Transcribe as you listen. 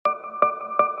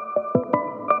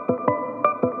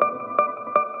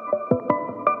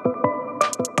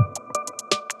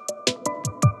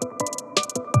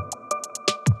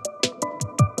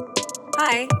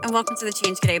Hi, and welcome to the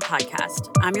Change Cadet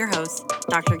podcast. I'm your host,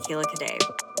 Dr. Keila Cadet.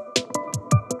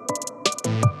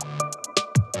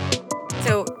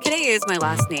 So, Cadet is my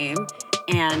last name,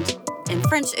 and in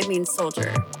French, it means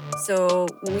soldier. So,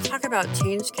 when we talk about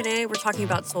Change Cadet, we're talking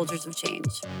about soldiers of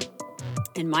change.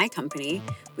 In my company,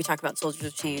 we talk about soldiers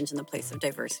of change in the place of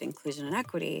diversity, inclusion, and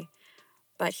equity.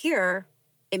 But here,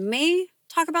 it may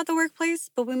talk about the workplace,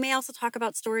 but we may also talk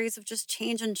about stories of just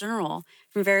change in general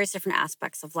from various different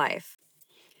aspects of life.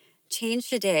 Change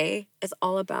Today is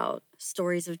all about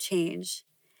stories of change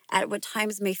at what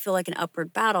times may feel like an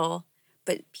upward battle,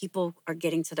 but people are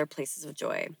getting to their places of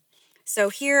joy. So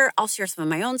here, I'll share some of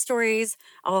my own stories.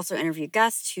 I'll also interview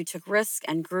guests who took risks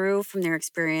and grew from their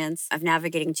experience of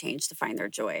navigating change to find their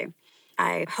joy.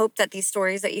 I hope that these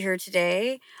stories that you hear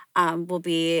today will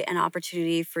be an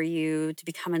opportunity for you to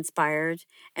become inspired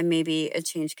and maybe a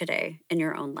change cadet in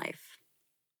your own life.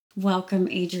 Welcome,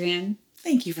 Adrienne.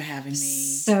 Thank you for having me.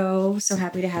 So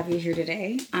happy to have you here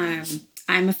today.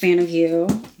 I'm a fan of you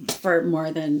for more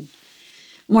than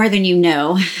you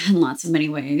know, in lots of many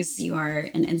ways. You are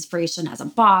an inspiration as a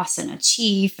boss and a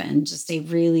chief and just a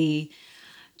really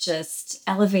just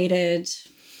elevated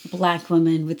Black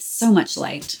woman with so much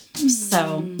light.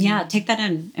 So yeah, take that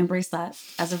in, embrace that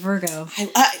as a Virgo.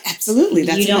 Absolutely.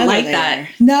 That's you don't like that.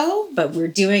 No. But we're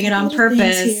doing it on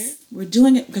purpose. We're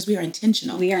doing it because we are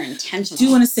intentional. We are intentional. I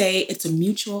do want to say it's a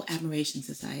mutual admiration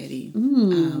society.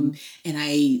 And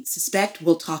I suspect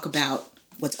we'll talk about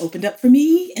what's opened up for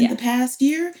me in the past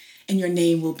year, and your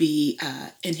name will be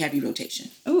in heavy rotation.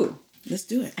 Ooh. Let's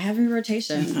do it. Heavy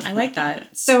rotation. I like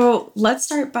that. So let's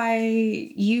start by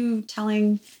you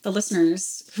telling the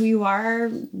listeners who you are,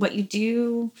 what you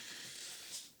do.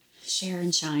 Share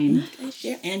and shine. Okay,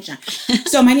 share and shine.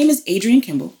 So my name is Adrienne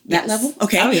Kimball. That level?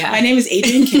 Okay. Oh, yeah. My name is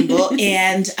Adrienne Kimball.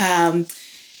 And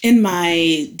in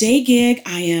my day gig,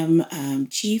 I am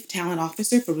Chief Talent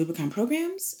Officer for Rubicon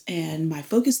Programs. And my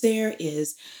focus there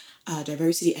is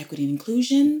diversity, equity, and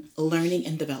inclusion, learning,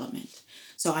 and development.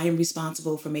 So I am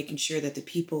responsible for making sure that the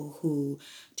people who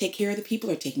take care of the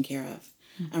people are taken care of.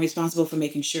 I'm responsible for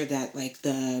making sure that like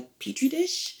the Petri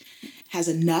dish has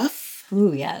enough.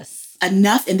 Ooh, yes.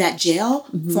 Enough in that gel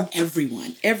for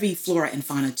everyone, every flora and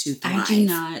fauna to thrive. I do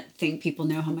not think people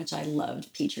know how much I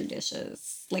loved Petri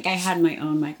dishes. Like I had my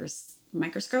own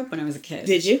microscope when I was a kid.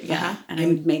 Did you? Yeah. And I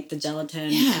would make the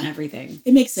gelatin and everything.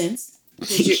 It makes sense.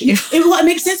 Thank you. It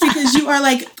makes sense because you are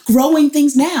like growing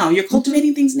things now. You're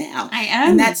cultivating things now. I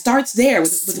am. And that starts there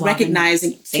with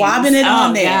recognizing, swabbing it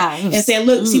on there and saying,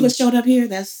 look, see what showed up here?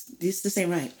 This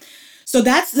ain't right. So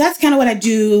that's kind of what I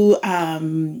do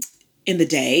in the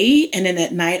day. And then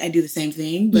at night I do the same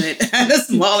thing, but at a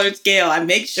smaller scale. I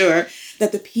make sure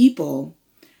that the people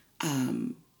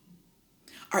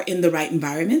are in the right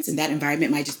environments, and that environment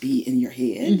might just be in your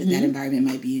head, and that environment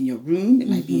might be in your room, it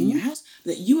might be in your house,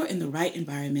 but that you are in the right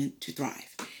environment to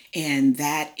thrive. And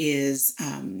that is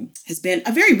has been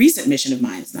a very recent mission of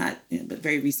mine. It's not, but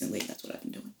very recently, that's what I've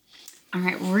been doing. All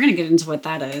right, well, we're going to get into what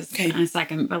that is in a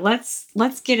second, but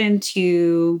let's get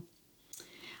into.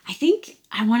 I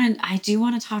do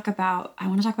want to talk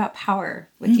about power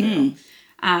with you.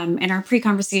 In our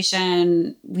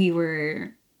pre-conversation, we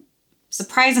were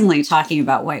surprisingly talking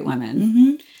about white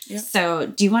women. Yep. So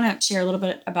do you want to share a little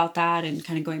bit about that and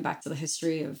kind of going back to the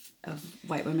history of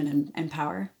white women and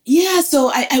power? Yeah.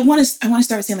 So I want to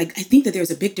start saying, like, I think that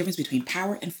there's a big difference between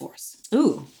power and force.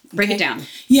 Ooh, break it down.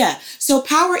 Yeah. So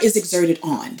power is exerted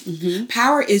on.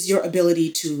 Power is your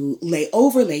ability to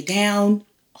lay down,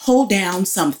 hold down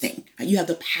something. You have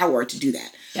the power to do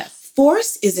that. Yes.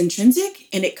 Force is intrinsic,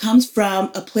 and it comes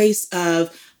from a place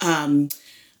of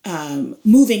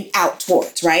moving out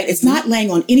towards, right? It's not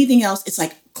laying on anything else. It's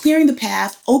like clearing the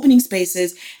path, opening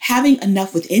spaces, having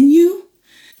enough within you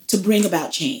to bring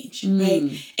about change,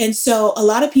 right? And so a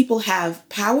lot of people have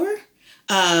power.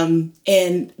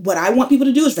 And what I want people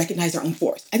to do is recognize their own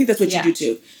force. I think that's what you do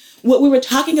too. What we were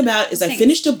talking about is I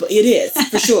finished a book. It is,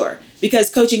 for sure.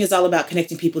 Because coaching is all about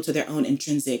connecting people to their own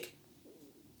intrinsic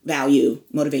value,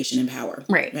 motivation, and power.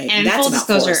 Right. And that's full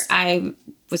disclosure, I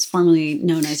was formerly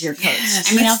known as your coach. Yes,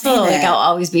 I mean, I'll feel like I'll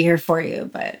always be here for you,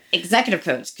 but executive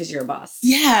coach because you're a boss.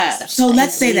 Yeah. So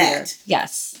let's say that.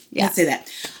 Yes. Yeah. Let's say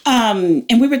that.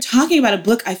 And we were talking about a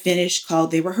book I finished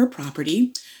called They Were Her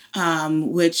Property,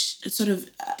 which sort of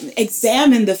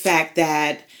examined the fact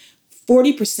that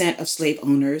 40% of slave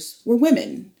owners were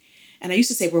women. And I used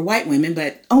to say we're white women,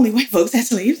 but only white folks had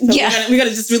slaves. So we got to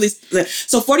just really...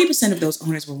 So 40% of those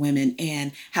owners were women,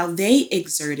 and how they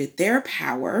exerted their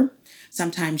power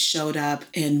sometimes showed up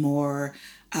in more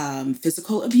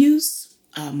physical abuse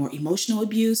more emotional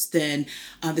abuse than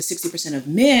the 60% of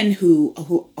men who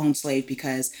owned slaves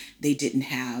because they didn't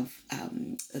have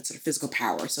that sort of physical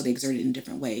power, so they exerted it in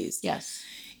different ways. Yes.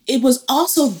 It was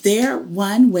also their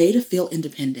one way to feel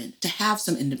independent, to have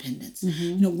some independence.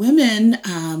 Women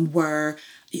were,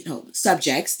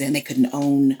 subjects. Then they couldn't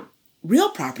own real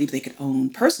property, but they could own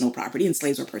personal property, and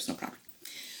slaves were personal property.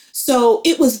 So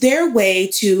it was their way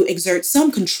to exert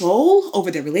some control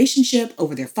over their relationship,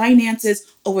 over their finances,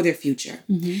 over their future.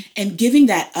 And giving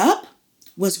that up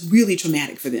was really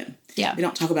traumatic for them. Yeah. We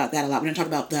don't talk about that a lot. We don't talk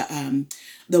about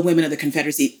the women of the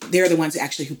Confederacy. They're the ones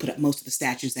who put up most of the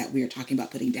statues that we are talking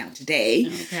about putting down today.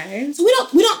 Okay. So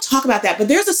we don't talk about that, but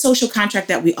there's a social contract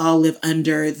that we all live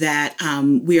under that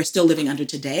we are still living under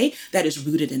today that is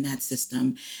rooted in that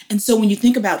system. And so when you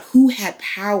think about who had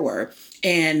power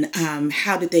and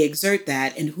how did they exert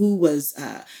that, and who was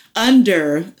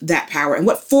under that power, and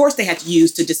what force they had to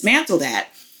use to dismantle that,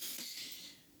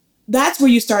 that's where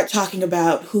you start talking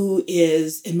about who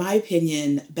is, in my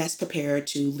opinion, best prepared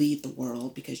to lead the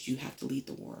world, because you have to lead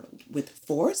the world with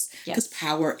force, because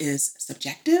power is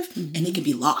subjective and it can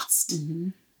be lost.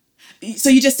 So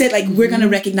you just said, we're going to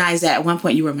recognize that. At one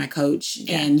point you were my coach,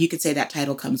 and you could say that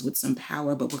title comes with some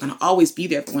power, but we're going to always be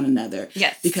there for one another.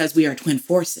 Yes. Because we are twin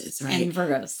forces, right? And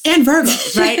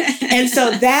Virgos. Right? And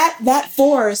so that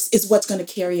force is what's going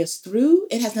to carry us through.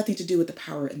 It has nothing to do with the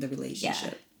power in the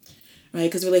relationship. Right?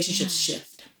 Because relationships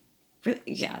shift.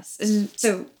 Yes. And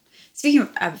so speaking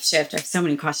of shift, I have so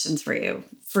many questions for you.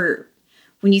 For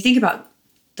when you think about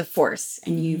the force,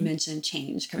 and you mentioned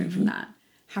change coming from that,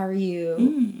 how are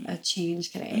you a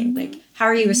change today? How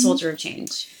are you a soldier of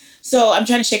change? So I'm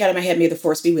trying to shake out of my head, may the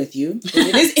force be with you.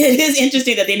 It is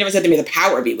interesting that they never said, may the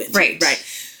power be with you. Right.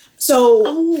 So,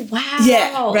 oh, wow.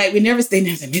 Yeah, right. They never said,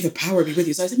 may the power be with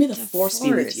you. So I said, may the force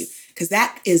be with you. Because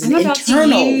that is an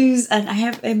internal.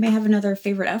 I may have another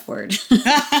favorite F word.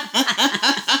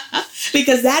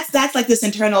 Because that's like this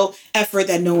internal effort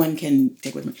that no one can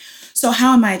take with me. So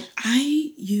how am I?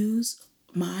 I use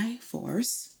my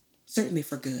force, certainly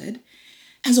for good,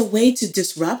 as a way to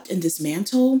disrupt and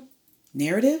dismantle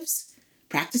narratives,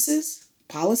 practices,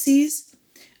 policies,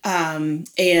 and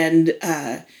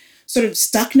sort of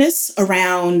stuckness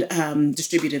around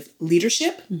distributive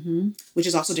leadership, which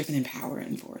is also different than power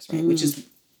and force, right? Which is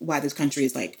why this country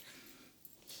is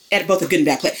at both a good and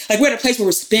bad place. We're at a place where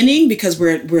we're spinning because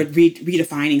we're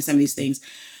redefining some of these things.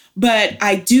 But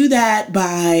I do that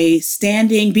by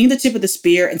being the tip of the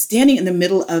spear and standing in the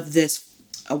middle of this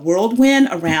whirlwind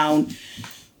around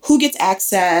who gets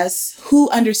access, who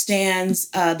understands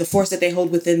the force that they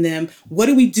hold within them. What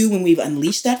do we do when we've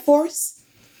unleashed that force?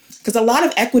 Because a lot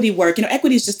of equity work,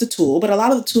 equity is just a tool, but a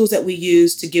lot of the tools that we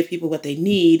use to give people what they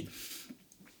need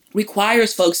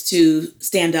requires folks to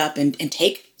stand up and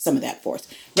take some of that force,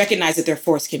 recognize that their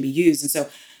force can be used. And so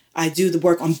I do the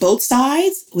work on both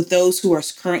sides, with those who are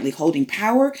currently holding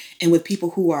power and with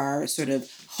people who are sort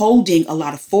of holding a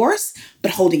lot of force,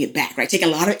 but holding it back, right? Taking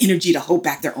a lot of energy to hold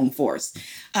back their own force.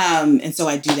 And so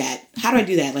I do that. How do I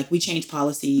do that? We change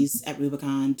policies at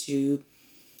Rubicon to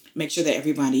make sure that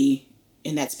everybody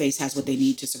in that space has what they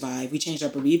need to survive. We changed our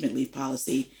bereavement leave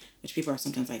policy, which people are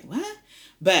sometimes like, what?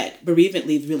 But bereavement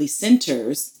leave really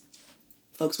centers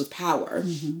folks with power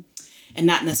and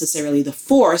not necessarily the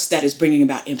force that is bringing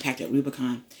about impact at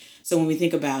Rubicon. So when we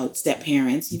think about step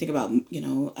parents, you think about,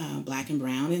 Black and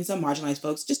brown, and some marginalized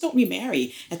folks just don't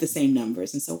remarry at the same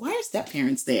numbers. And so why are step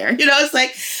parents there?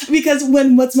 It's because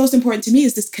what's most important to me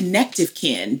is this connective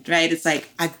kin, right? It's I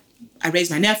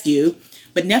raised my nephew,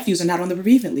 but nephews are not on the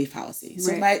bereavement leave policy.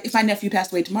 So if my nephew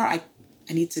passed away tomorrow, I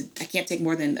can't take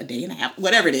more than a day and a half,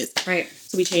 whatever it is. Right.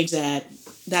 So we change that.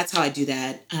 That's how I do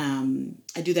that.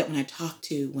 I do that when I talk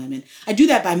to women. I do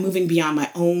that by moving beyond my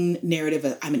own narrative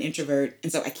of I'm an introvert,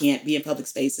 and so I can't be in public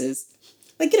spaces.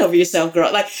 Get over yourself,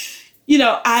 girl.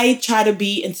 I try to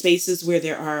be in spaces where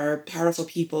there are powerful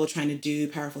people trying to do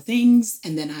powerful things,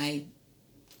 and then I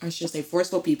should say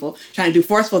forceful people trying to do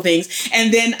forceful things.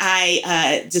 And then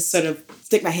I just sort of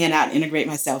stick my hand out and integrate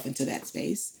myself into that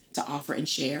space to offer and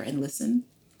share and listen.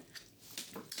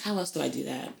 How else do I do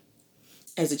that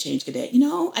as a change cadet?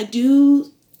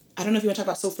 I don't know if you want to talk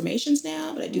about soul formations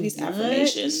now, but I do these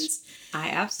affirmations. I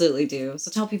absolutely do.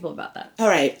 So tell people about that. All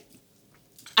right.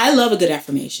 I love a good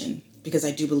affirmation because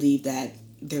I do believe that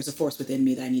there's a force within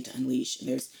me that I need to unleash. And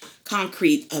there's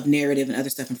concrete of narrative and other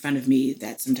stuff in front of me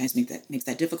that sometimes makes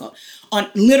that difficult. On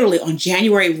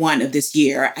January 1 of this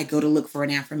year, I go to look for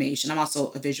an affirmation. I'm also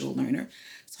a visual learner.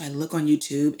 So I look on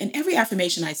YouTube, and every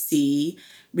affirmation I see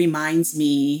reminds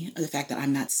me of the fact that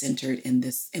I'm not centered in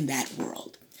that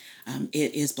world.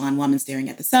 It is Blonde Woman Staring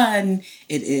at the Sun.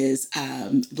 It is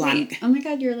Blonde... Wait, oh my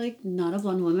God, you're like not a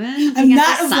blonde woman? I'm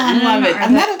not a blonde woman.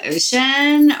 I'm not a...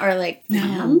 ocean or like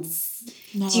plants?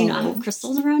 No. Do you not have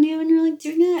crystals around you when you're like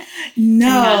doing it?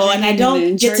 No, and I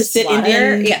don't get to sit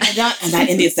Indian. Yeah. I'm not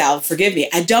Indian style. Forgive me.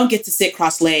 I don't get to sit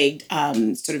cross-legged,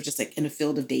 sort of just like in a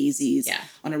field of daisies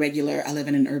on a regular. I live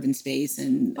in an urban space,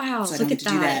 and wow, so I don't get to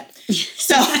do that.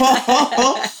 So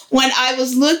when I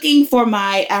was looking for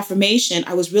my affirmation,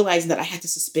 I was realizing that I had to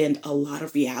suspend a lot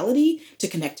of reality to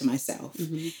connect to myself,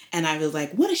 and I was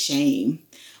like, "What a shame!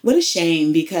 What a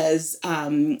shame!" Because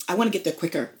I want to get there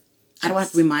quicker. I don't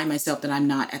have to remind myself that I'm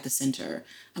not at the center.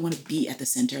 I want to be at the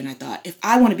center. And I thought, if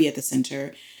I want to be at the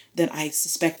center, then I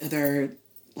suspect other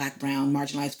Black, brown,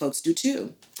 marginalized folks do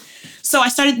too. So I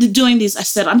started doing these. I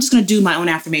said, I'm just going to do my own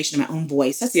affirmation in my own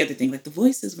voice. That's the other thing. Like the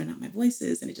voices were not my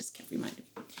voices. And it just kept reminding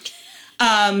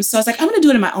me. So I was like, I'm going to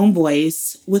do it in my own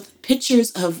voice with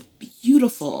pictures of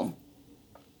beautiful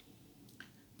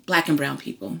Black and brown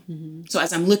people. So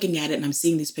as I'm looking at it and I'm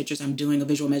seeing these pictures, I'm doing a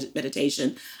visual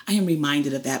meditation, I am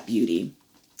reminded of that beauty.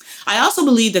 I also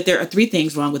believe that there are 3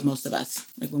 things wrong with most of us.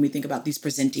 Like when we think about these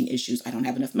presenting issues, I don't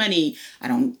have enough money. I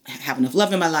don't have enough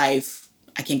love in my life.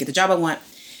 I can't get the job I want.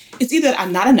 It's either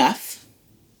I'm not enough,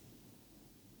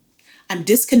 I'm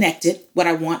disconnected, what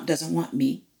I want doesn't want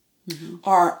me,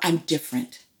 or I'm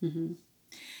different.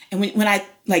 And when I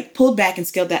like pulled back and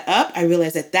scaled that up, I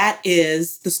realized that that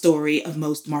is the story of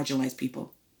most marginalized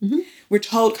people. We're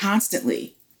told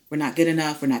constantly, we're not good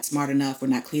enough, we're not smart enough, we're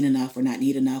not clean enough, we're not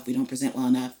neat enough, we don't present well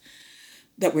enough,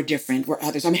 that we're different, we're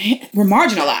others. I mean, we're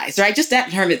marginalized, right? Just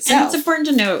that term itself. And it's important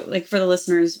to note, like for the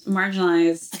listeners,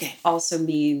 marginalized also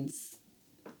means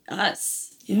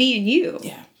us, me and you.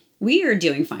 Yeah. We are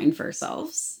doing fine for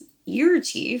ourselves. You're a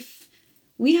chief.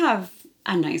 We have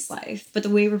a nice life, but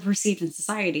the way we're perceived in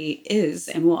society is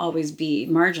and will always be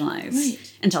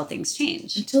marginalized until things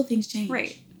change. Until things change.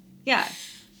 Right. Yeah.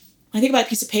 When I think about a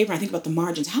piece of paper, I think about the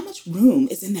margins. How much room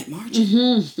is in that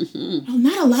margin? Well,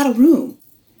 not a lot of room.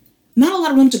 Not a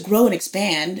lot of room to grow and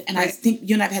expand. And I think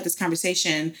you and I have had this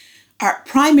conversation. Our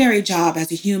primary job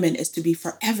as a human is to be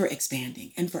forever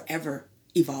expanding and forever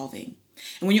evolving.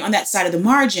 And when you're on that side of the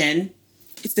margin,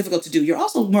 it's difficult to do. You're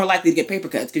also more likely to get paper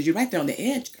cuts because you're right there on the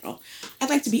edge, girl. I'd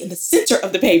like to be in the center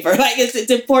of the paper. Like it's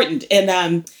important.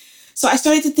 And so I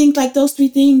started to think like those 3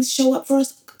 things show up for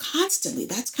us constantly.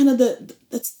 That's kind of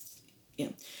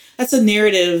that's a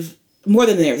narrative, more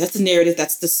than a narrative. That's a narrative.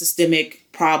 That's the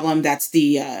systemic problem. That's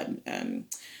the,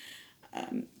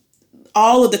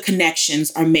 all of the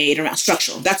connections are made around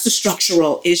structural. That's the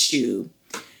structural issue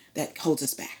that holds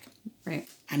us back. Right.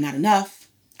 I'm not enough.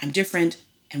 I'm different.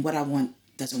 And what I want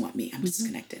doesn't want me. I'm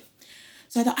disconnected.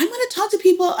 So I thought, I'm going to talk to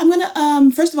people. I'm going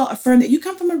to, first of all, affirm that you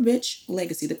come from a rich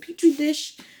legacy. The Petri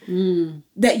dish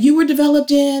that you were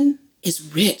developed in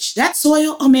is rich. That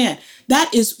soil, oh man,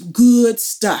 that is good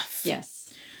stuff.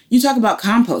 Yes. You talk about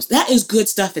compost. That is good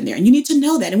stuff in there. And you need to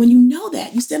know that. And when you know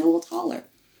that, you stand a little taller.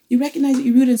 You recognize that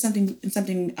you're rooted in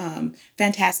something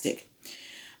fantastic.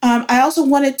 I also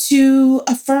wanted to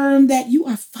affirm that you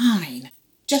are fine,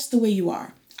 just the way you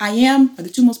are. I am are the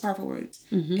 2 most powerful words.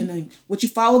 And then what you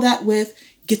follow that with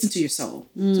gets into your soul.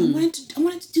 So I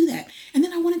wanted to do that. And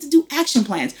then I wanted to do action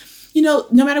plans. You know,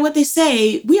 no matter what they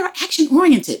say, we are action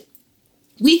oriented.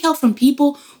 We hail from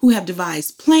people who have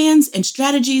devised plans and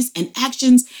strategies and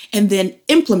actions and then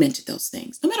implemented those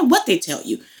things, no matter what they tell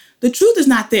you. The truth is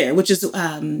not there, which is,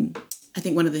 I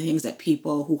think, one of the things that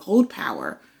people who hold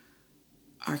power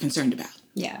are concerned about.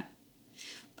 Yeah.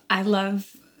 I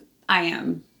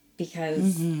am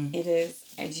because it is,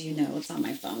 as you know, it's on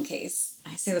my phone case.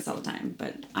 I say this all the time,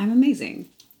 but I'm amazing,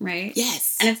 right?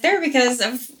 Yes. And it's there because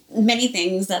of many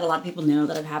things that a lot of people know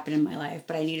that have happened in my life,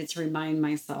 but I needed to remind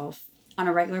myself on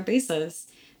a regular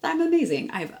basis that I'm amazing.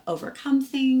 I've overcome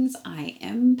things. I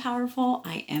am powerful.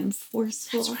 I am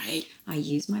forceful. That's right. I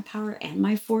use my power and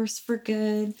my force for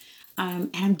good. And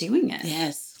I'm doing it.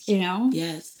 Yes. You know?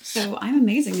 Yes. So I'm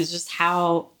amazing is just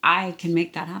how I can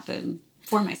make that happen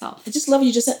for myself. I just love what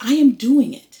you just said. I am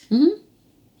doing it.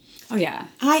 Oh, yeah.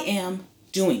 I am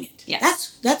doing it.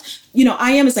 Yes. That's,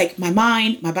 I am is like my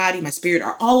mind, my body, my spirit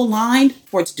are all aligned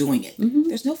towards doing it.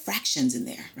 There's no fractions in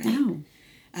there, right? No.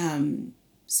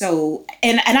 So,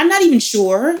 and I'm not even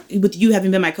sure, with you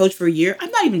having been my coach for a year,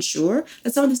 I'm not even sure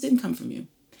that some of this didn't come from you.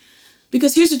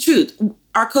 Because here's the truth.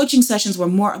 Our coaching sessions were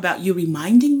more about you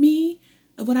reminding me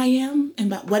of what I am and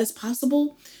about what is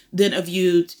possible than of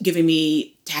you giving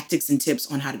me tactics and tips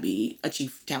on how to be a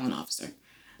chief talent officer.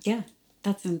 Yeah,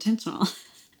 that's intentional.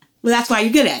 Well, that's why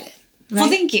you're good at it. Well,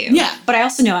 thank you. Yeah. But I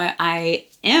also know I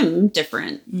am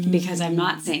different because I'm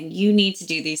not saying you need to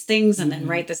do these things and then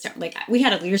write this down. Like we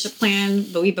had a leadership plan,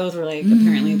 but we both were like,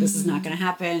 apparently this is not going to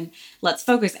happen. Let's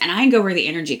focus. And I go where the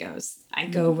energy goes. I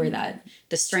go where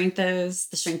the strength is,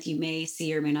 the strength you may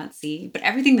see or may not see. But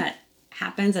everything that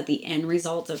happens at the end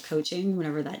result of coaching,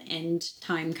 whenever that end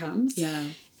time comes,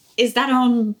 is that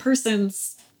own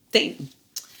person's thing.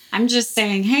 I'm just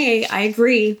saying, hey, I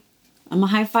agree. I'm going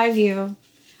to high five you.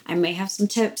 I may have some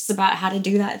tips about how to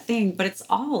do that thing, but it's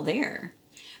all there.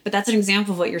 But that's an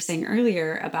example of what you're saying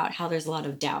earlier about how there's a lot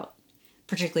of doubt,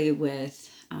 particularly with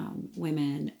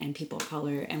women and people of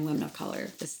color and women of color.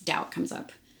 This doubt comes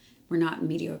up. We're not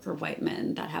mediocre white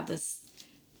men that have this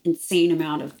insane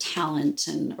amount of talent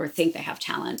or think they have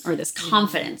talent, or this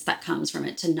confidence that comes from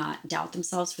it to not doubt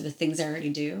themselves for the things they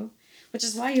already do, which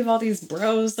is why you have all these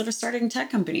bros that are starting tech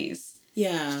companies.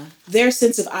 Yeah. Their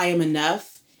sense of I am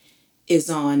enough is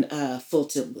on full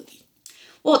tilt boogie.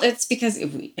 Well, that's because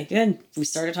we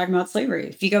started talking about slavery.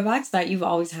 If you go back to that, you've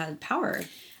always had power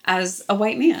as a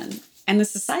white man. And the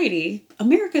society,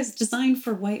 America is designed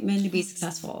for white men to be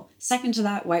successful. Second to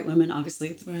that, white women,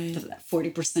 obviously, that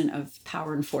 40% of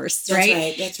power and force,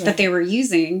 right? That's right. That they were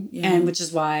using, and which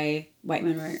is why white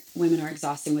women are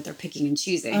exhausting with their picking and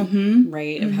choosing,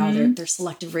 right? Of how their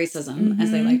selective racism,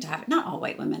 as they like to have it. Not all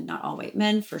white women, not all white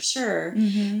men, for sure.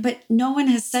 But no one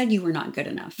has said you were not good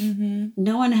enough.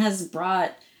 No one has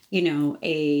brought,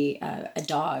 a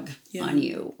dog on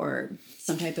you, or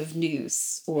some type of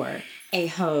noose, or a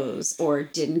hose, or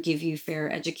didn't give you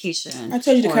fair education. I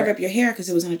told you to cover up your hair because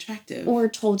it was unattractive. Or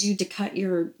told you to cut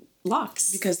your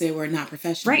locks. Because they were not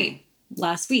professional. Right.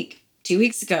 Last week, 2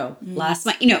 weeks ago, last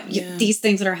month. These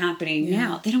things that are happening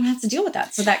now, they don't have to deal with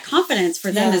that. So that confidence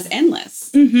for them is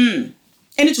endless. And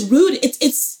it's rude.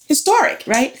 It's historic,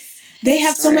 right? They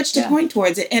have so much to point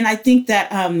towards it. And I think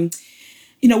that,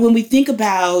 when we think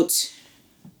about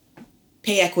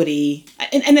pay equity,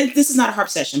 and this is not a harp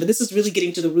session, but this is really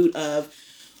getting to the root of,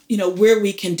 where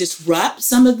we can disrupt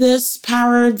some of this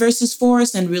power versus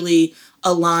force and really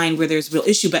align where there's real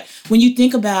issue. But when you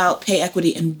think about pay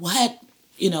equity and what,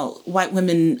 white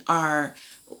women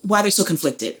why they're so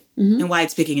conflicted and why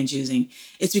it's picking and choosing,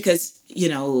 it's because,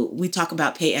 we talk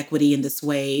about pay equity in this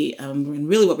way. And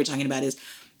really what we're talking about is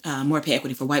more pay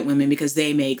equity for white women, because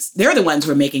they're the ones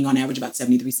who are making on average about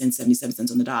 73 cents, 77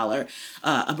 cents on the dollar.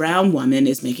 A brown woman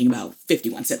is making about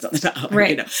 51 cents on the dollar.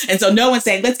 Right. And so no one's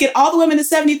saying, let's get all the women to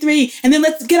 73 and then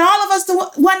let's get all of us to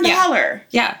 $1.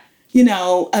 Yeah.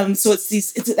 So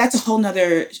that's a whole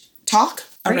nother talk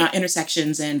around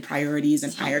intersections and priorities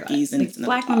and hierarchies. And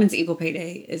Black Women's Equal Pay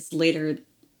Day is later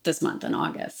this month in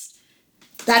August.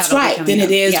 That's right. Then it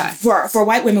is for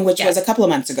white women, which was a couple of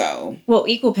months ago. Well,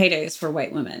 Equal Pay Day is for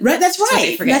white women. Right. That's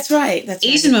right. That's right.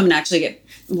 Asian women actually get,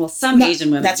 Asian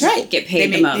women get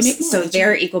paid the most. They make more, so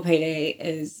their Equal Pay Day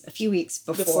is a few weeks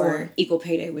before Equal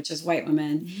Pay Day, which is white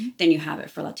women. Then you have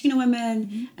it for Latino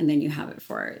women. And then you have it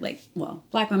for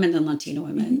Black women and Latino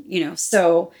women,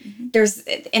 So there's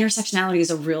intersectionality is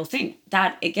a real thing.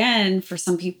 That, again, for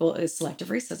some people is selective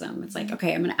racism. It's like,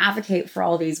 okay, I'm going to advocate for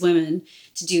all these women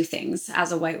to do things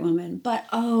as a white woman, but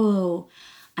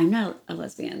I'm not a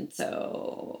lesbian,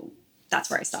 so that's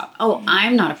where I stop.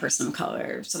 I'm not a person of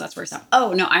color, so that's where I stop.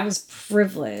 No, I was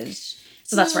privileged,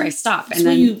 so that's where I stop. And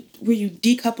then where you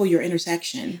decouple your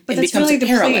intersection, but it that's becomes really a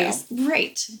parallel. Place,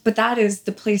 right? But that is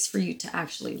the place for you to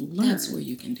actually learn. That's where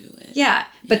you can do it. Yeah,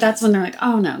 but that's when they're like,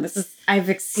 oh no, I've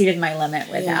exceeded my limit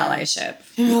with allyship.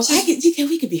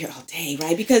 We could be here all day,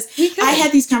 right? Because I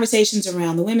had these conversations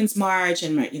around the Women's March,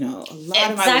 and a lot of my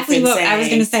exactly what I was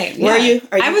going to say. Were you?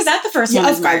 I was at the first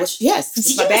Women's March. Yes,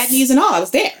 with my bad knees and all, I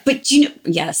was there. But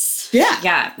yes,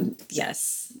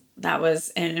 yes. That was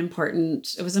an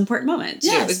important moment.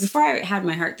 Yes. It was before I had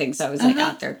my heart thing, so I was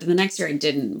out there. The next year I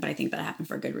didn't, but I think that happened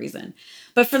for a good reason.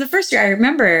 But for the first year, I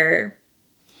remember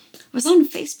I was on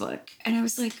Facebook and I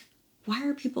was like, why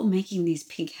are people making these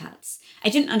pink hats? I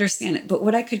didn't understand it, but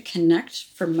what I could connect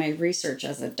from my research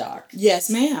as a doc. Yes,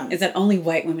 ma'am. Is that only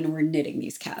white women were knitting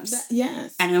these caps.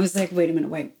 Yes. And I was like, wait a minute,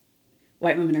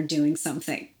 white women are doing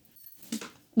something.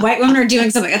 White women are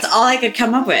doing something. That's all I could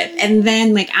come up with. And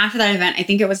then after that event, I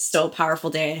think it was still a powerful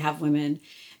day. I'd have women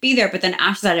be there. But then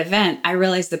after that event, I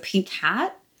realized the pink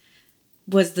hat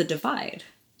was the divide.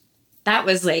 That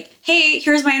was like, hey,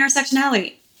 here's my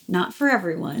intersectionality. Not for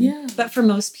everyone, but for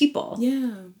most people.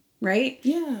 Yeah. Right?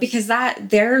 Yeah. Because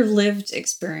their lived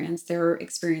experience, their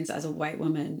experience as a white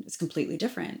woman is completely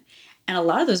different. And a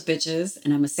lot of those bitches, and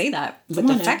I'm going to say that with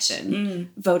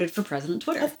affection, voted for President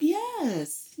Twitter.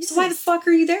 Yes. So why the fuck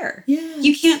are you there? Yes.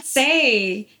 You can't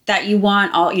say that you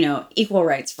want all, equal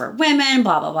rights for women,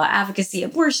 blah, blah, blah, advocacy,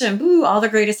 abortion, boo, all the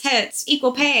greatest hits,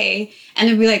 equal pay. And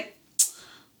then be like,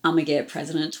 I'm going to get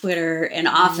President Twitter in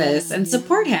office and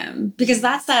support him. Because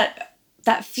that's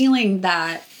that feeling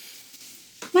that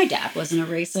my dad wasn't a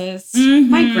racist.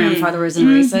 My grandfather wasn't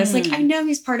a racist. Like, I know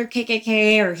he's part of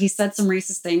KKK or he said some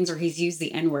racist things or he's used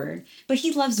the N-word. But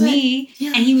he loves me. Yeah.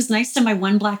 And he was nice to my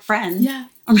one black friend. Yeah.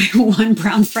 Or my one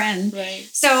brown friend. Right.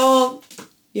 So,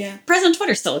 yeah. President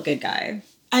Twitter's still a good guy.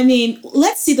 I mean,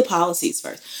 let's see the policies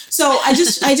first. So I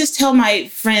just tell my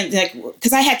friend, like,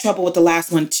 because I had trouble with the last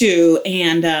one too.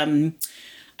 And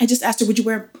I just asked her, would you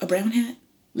wear a brown hat?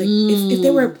 Like, if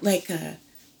there were, like,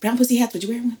 brown pussy hats, would you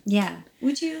wear one? Yeah.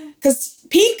 Would you? Because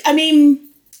pink, I mean,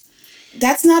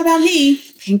 that's not about me.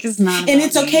 Pink is not and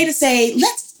it's okay to say,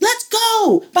 let's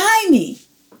go behind me.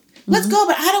 Let's go,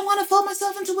 but I don't want to fold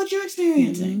myself into what you're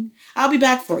experiencing. I'll be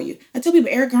back for you. I tell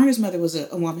people Eric Garner's mother was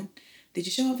a woman. Did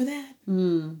you show up for that?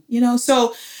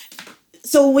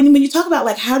 So when you talk about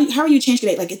like how are you changing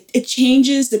it? Like it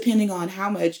changes depending on how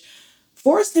much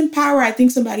force and power I think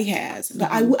somebody has.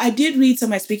 But I did read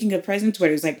somebody speaking of President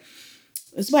Twitter. It's like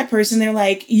this black person. They're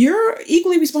like, you're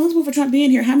equally responsible for Trump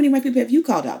being here. How many white people have you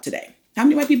called out today? How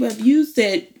many white people have you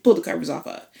said pull the covers off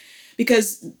of?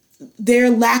 Because their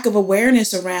lack of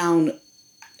awareness around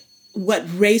what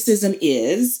racism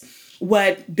is,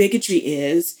 what bigotry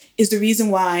is the reason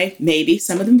why maybe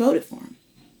some of them voted for him.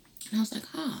 And I was like,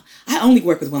 I only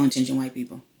work with well-intentioned white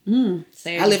people.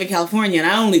 Same. I live in California,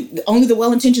 and only the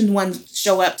well-intentioned ones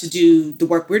show up to do the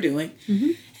work we're doing.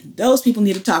 And those people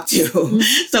need to talk to.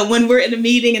 So when we're in a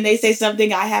meeting and they say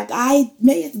something, I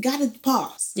may have got to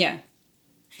pause. Yeah.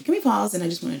 Can we pause? And I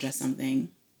just want to address something.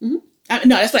 No,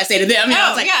 that's what I say to them. I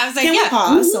was like, can we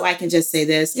pause so I can just say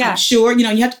this? Yeah. I'm sure,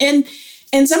 you have to,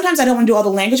 and sometimes I don't want to do all the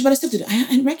language, but I still do.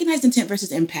 I recognize intent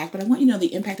versus impact, but I want you to know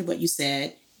the impact of what you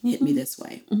said hit me this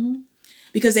way.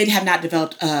 Because they have not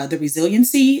developed the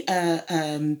resiliency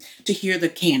to hear the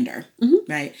candor,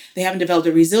 right? They haven't developed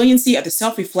the resiliency or the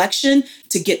self-reflection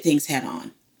to get things head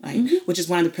on, right? Which is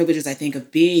one of the privileges, I think,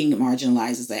 of being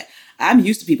marginalized is that I'm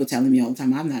used to people telling me all the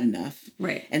time, I'm not enough.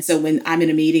 Right. And so when I'm in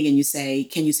a meeting and you say,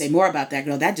 can you say more about that,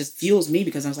 girl? That just fuels me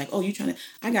because I was like, oh,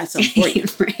 I got something for you.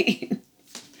 Right.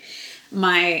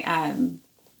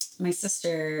 My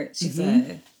sister, she's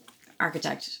a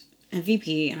architect, a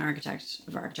VP and architect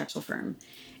of an architectural firm.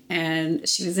 And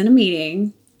she was in a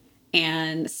meeting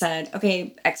and said,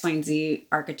 okay, X, Y, and Z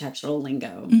architectural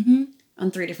lingo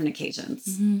on 3 different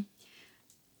occasions.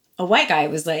 A white guy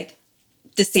was like,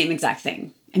 the same exact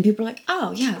thing. And people were like,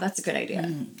 oh, yeah, that's a good idea.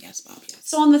 Yes, Bob, yes.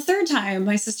 So on the 3rd time,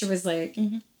 my sister was like,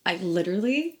 I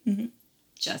literally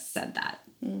just said that.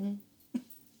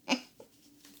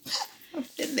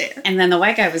 I've been there. And then the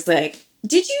white guy was like,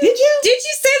 Did you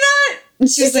say that? And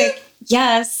she was like,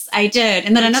 yes, I did.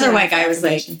 And then another white guy was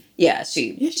like, yeah,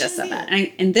 she just said that.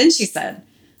 And then she said,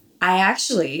 I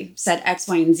actually said X,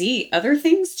 Y, and Z other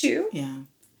things too. Yeah.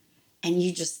 And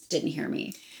you just didn't hear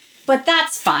me. But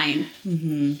that's fine.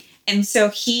 And so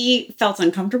he felt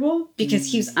uncomfortable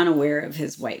because he was unaware of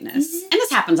his whiteness. And this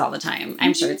happens all the time.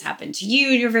 I'm sure it's happened to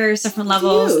you at your various different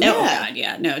levels. Oh, God,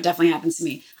 yeah. No, it definitely happens to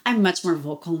me. I'm much more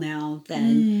vocal now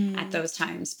than at those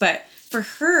times. But for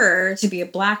her to be a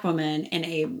Black woman in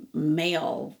a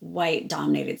male,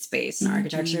 white-dominated space in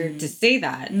architecture, to say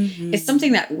that is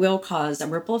something that will cause a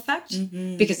ripple effect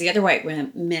because the other white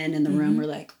men in the room were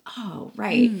like, oh,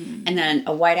 right. And then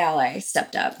a white ally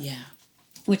stepped up. Yeah.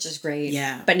 Which is great.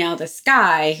 Yeah. But now this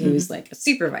guy who's like a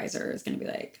supervisor is going to be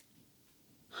like,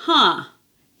 huh.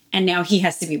 And now he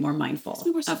has to be more mindful.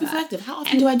 Be more self-reflective. How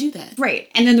often do I do that? Right.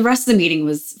 And then the rest of the meeting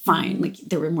was fine. Like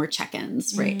there were more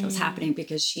check-ins, right? That was happening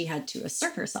because she had to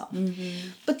assert herself.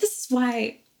 But this is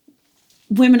why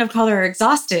women of color are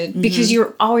exhausted because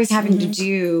you're always having to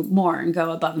do more and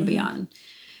go above and beyond.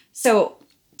 So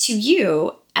to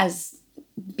you as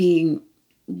being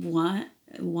one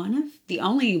of the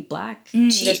only Black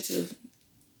chief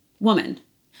woman.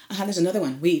 There's another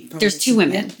one. There's 2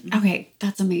 women. Yeah. Okay,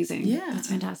 that's amazing. Yeah, that's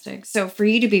fantastic. So for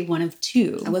you to be one of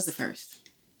 2, I was the first.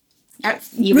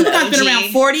 Rubicon's been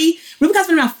around 40. Rubicon's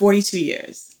been around 42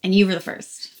 years, and you were the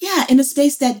first. Yeah, in a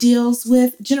space that deals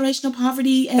with generational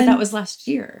poverty. But that was last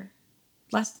year.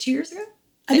 2 years ago.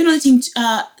 I've been on the team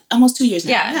almost 2 years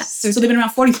now. Yeah, so they've been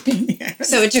around 40 years.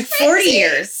 So it took 40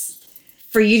 years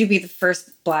for you to be the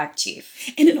first Black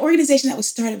chief in an organization that was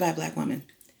started by a Black woman.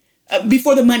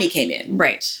 Before the money came in.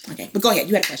 Right. Okay, but go ahead.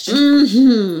 You had a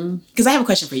question. Because I have a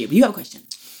question for you. You have a question.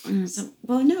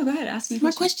 Well, no, go ahead. Ask me a question.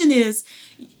 My question is,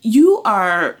 you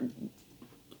are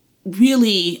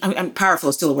really, I'm powerful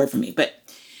is still a word for me, but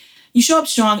you show up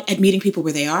strong at meeting people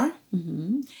where they are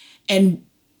and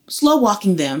slow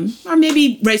walking them, or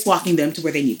maybe race walking them to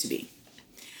where they need to be.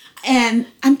 And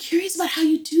I'm curious about how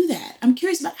you do that. I'm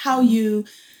curious about how you,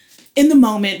 in the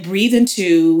moment, breathe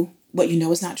into what you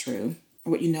know is not true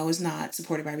or what you know is not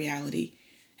supported by reality,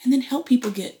 and then help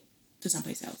people get to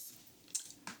someplace else.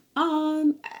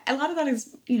 A lot of that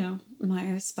is,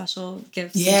 my special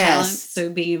gifts Yes. and talents. So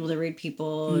being able to read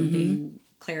people and being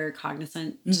clear,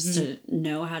 cognizant, just to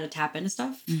know how to tap into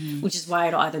stuff, which is why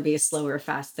it'll either be a slow or a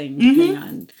fast thing, depending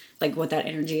on like what that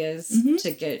energy is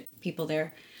to get people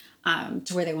there,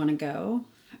 to where they want to go.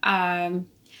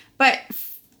 But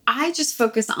I just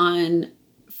focus on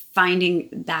finding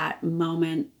that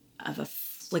moment of a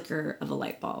flicker of a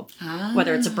light bulb,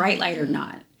 whether it's a bright light or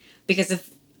not. Because if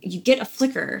you get a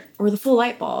flicker or the full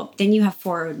light bulb, then you have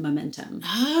forward momentum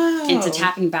into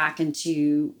tapping back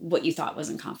into what you thought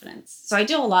wasn't confidence. So I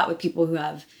deal a lot with people who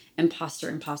have imposter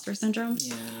syndrome.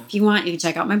 Yeah. If you want, you can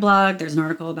check out my blog. There's an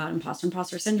article about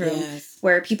imposter syndrome,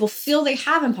 where people feel they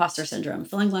have imposter syndrome,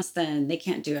 feeling less than, they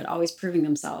can't do it, always proving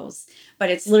themselves. But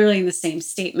it's literally in the same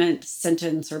statement,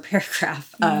 sentence, or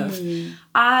paragraph of,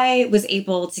 I was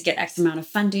able to get X amount of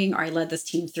funding, or I led this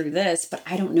team through this, but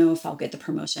I don't know if I'll get the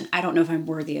promotion. I don't know if I'm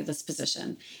worthy of this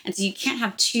position. And so you can't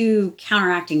have two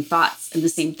counteracting thoughts in the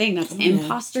same thing. That's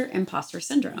imposter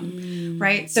syndrome,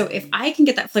 right? So if I can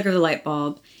get that flicker of the light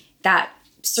bulb, that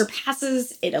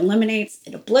surpasses, it eliminates,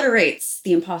 it obliterates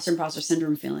the imposter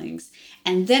syndrome feelings.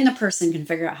 And then the person can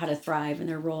figure out how to thrive in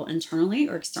their role internally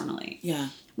or externally. Yeah.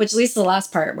 Which leads to the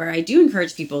last part, where I do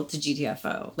encourage people to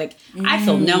GTFO. Like, I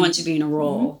feel no one should be in a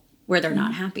role where they're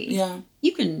not happy. Yeah.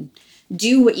 You can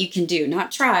do what you can do,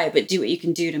 not try, but do what you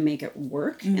can do to make it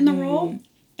work in the role.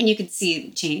 And you can see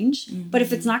change. But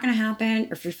if it's not going to happen,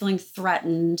 or if you're feeling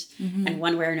threatened in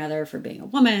one way or another for being a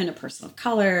woman, a person of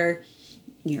color,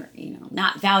 you're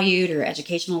not valued, or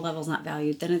educational levels not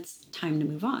valued, then it's time to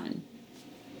move on.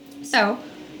 So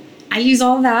I use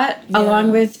all that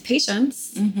along with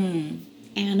patience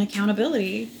and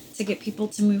accountability to get people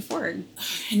to move forward.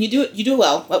 And you do it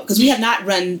well, because we have not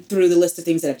run through the list of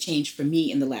things that have changed for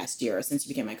me in the last year or since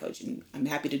you became my coach, and I'm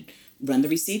happy to run the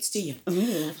receipts to you.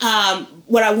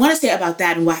 What I want to say about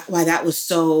that, and why that was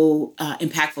so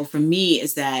impactful for me,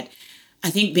 is that I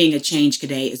think being a change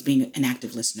today is being an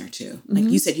active listener too. Like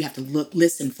you said, you have to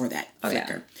listen for that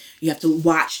flicker. You have to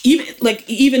watch,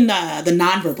 even the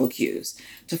nonverbal cues,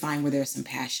 to find where there's some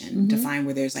passion, to find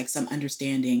where there's like some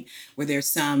understanding, where there's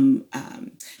some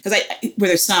where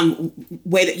there's some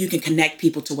way that you can connect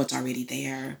people to what's already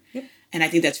there. Yep. And I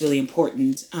think that's really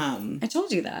important. I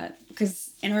told you that because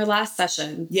in our last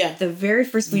session, the very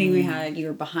first meeting we had, you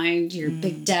were behind your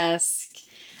big desk.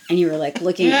 And you were like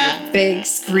looking at your big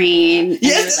screen. And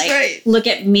you were like, look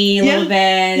at me a little bit.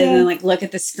 And then like, look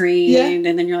at the screen.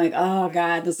 And then you're like, oh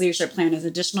God, this leadership plan is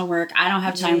additional work. I don't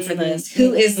have time for this.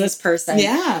 Who is this person?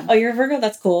 Yeah. Oh, you're a Virgo?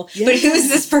 That's cool. Yeah. But who is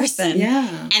this person?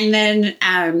 Yeah. And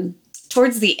then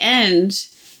towards the end,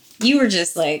 you were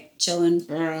just like chilling.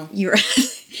 Girl. You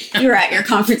were at your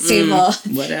conference table.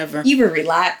 Whatever. You were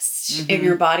relaxed in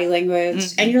your body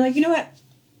language. And you're like, you know what?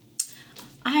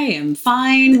 I am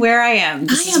fine where I am.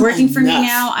 This is working for me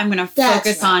now. I'm going to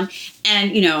focus on,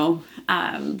 and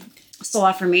soul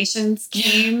affirmations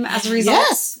came as a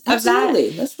result of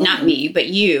that. Not me, but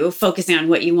you focusing on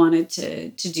what you wanted to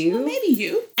do. Well, maybe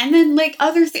you. And then like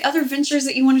other ventures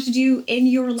that you wanted to do in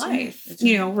your life,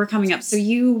 were coming up. So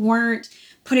you weren't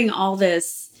putting all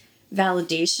this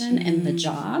validation in the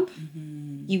job.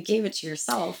 You gave it to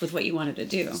yourself with what you wanted to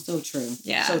do. So true.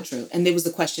 Yeah. So true. And there was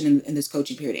the question in this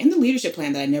coaching period, in the leadership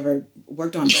plan, that I never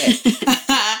worked on, but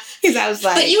because I was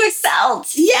like, but you excelled.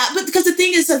 Yeah. But because the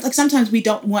thing is, like, sometimes we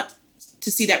don't want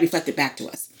to see that reflected back to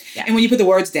us. Yeah. And when you put the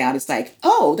words down, it's like,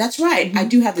 oh, that's right. I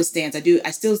do have this stance.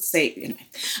 I still say,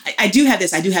 I do have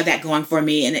this, I do have that going for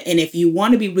me. And if you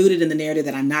want to be rooted in the narrative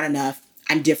that I'm not enough,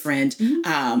 I'm different,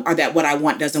 or that what I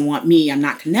want doesn't want me, I'm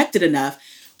not connected enough,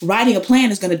 writing a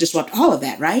plan is going to disrupt all of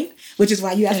that, right? Which is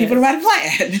why you ask people to write a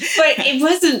plan. But it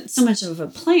wasn't so much of a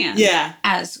plan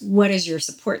as what is your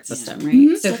support system,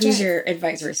 right? So that's who's your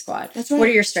advisory squad? That's right. What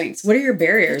are your strengths? What are your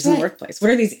barriers in the workplace?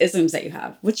 What are these isms that you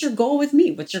have? What's your goal with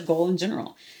me? What's your goal in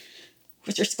general?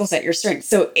 What's your skill set, your strengths?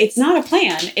 So it's not a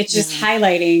plan. It's just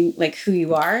highlighting like who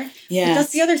you are. Yeah. But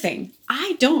that's the other thing.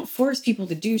 I don't force people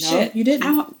to do shit. You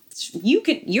didn't.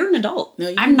 you're an adult.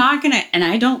 No, I'm not gonna, and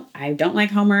I don't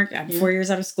like homework. I'm 4 years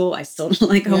out of school. I still don't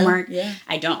like homework. Yeah.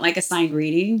 I don't like assigned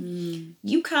reading.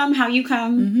 You come how you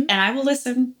come, and I will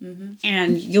listen,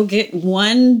 and you'll get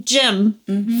one gem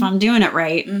if I'm doing it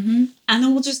right, and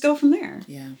then we'll just go from there.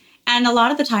 Yeah. And a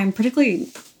lot of the time, particularly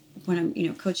when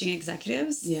I'm, coaching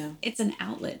executives, Yeah. it's an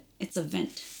outlet. It's a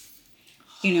vent,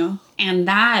 and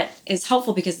that is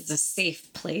helpful because it's a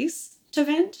safe place to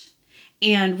vent.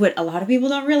 And what a lot of people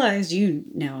don't realize, you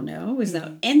now know, is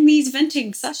that in these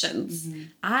venting sessions,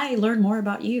 I learn more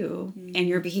about you and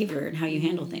your behavior and how you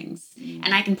handle things.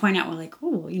 And I can point out,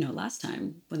 last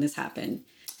time when this happened,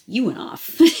 you went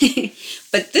off.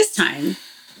 But this time,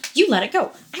 you let it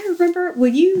go. I remember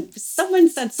when someone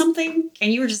said something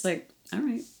and you were just like, all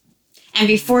right. And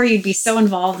before you'd be so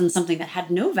involved in something that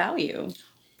had no value.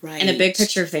 Right. In the big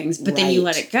picture of things, but then you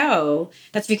let it go.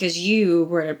 That's because you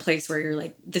were at a place where you're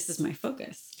like, this is my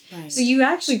focus. Right. So you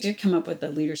actually did come up with a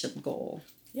leadership goal.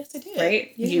 Yes, I did.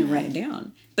 Right? Yeah. You didn't write it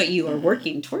down, but you are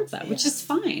working towards that, which is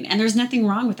fine. And there's nothing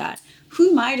wrong with that.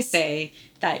 Who am I to say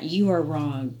that you are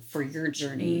wrong for your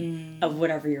journey of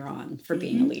whatever you're on for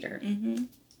being a leader?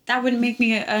 That wouldn't make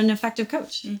me an effective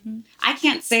coach. I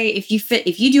can't say if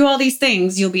you do all these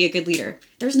things, you'll be a good leader.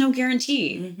 There's no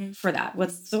guarantee for that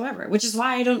whatsoever, which is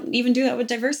why I don't even do that with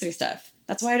diversity stuff.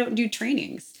 That's why I don't do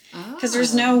trainings. Because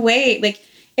there's no way, like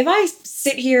if I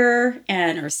sit here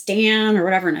or stand or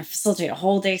whatever, and I facilitate a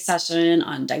whole day session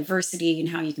on diversity and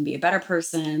how you can be a better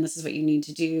person, this is what you need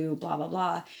to do, blah, blah,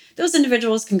 blah. Those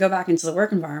individuals can go back into the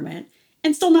work environment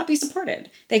and still not be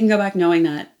supported. They can go back knowing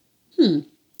that,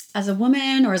 as a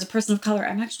woman or as a person of color,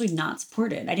 I'm actually not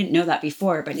supported. I didn't know that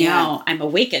before, but now I'm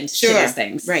awakened to these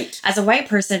things. Right. As a white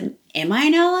person, am I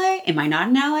an ally? Am I not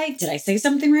an ally? Did I say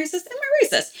something racist? Am I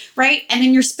racist? Right? And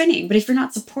then you're spinning. But if you're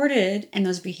not supported in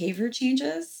those behavior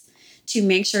changes to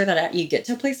make sure that you get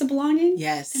to a place of belonging,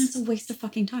 then it's a waste of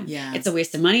fucking time. Yeah. It's a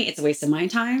waste of money. It's a waste of my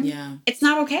time. Yeah. It's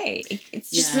not okay. It's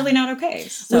just really not okay.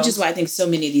 So. Which is why I think so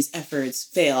many of these efforts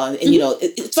fail. And,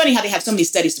 it's funny how they have so many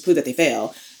studies to prove that they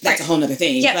fail. That's a whole nother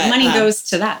thing. Yeah, but, money goes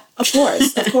to that. Of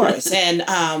course.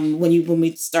 And when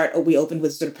we opened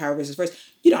with sort of power versus force,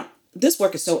 this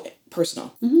work is so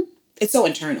personal. It's so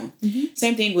internal.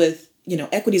 Same thing with,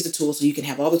 equity is a tool, so you can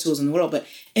have all the tools in the world, but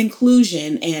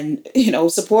inclusion and,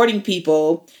 supporting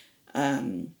people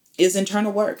is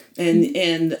internal work.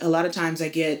 And a lot of times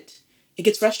it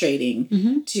gets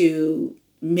frustrating to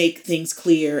make things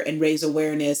clear and raise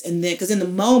awareness. And then, because in the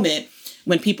moment,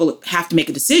 when people have to make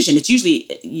a decision, it's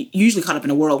usually caught up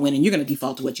in a whirlwind, and you're going to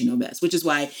default to what you know best, which is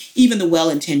why even the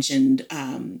well-intentioned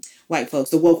white folks,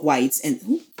 the woke whites, and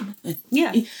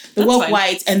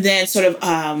whites, and then sort of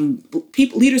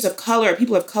leaders of color,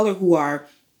 people of color who are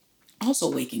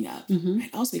also waking up, right,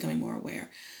 also becoming more aware,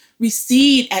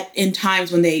 recede in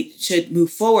times when they should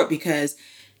move forward, because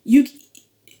you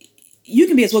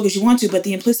can be as woke as you want to, but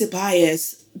the implicit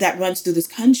bias that runs through this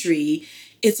country,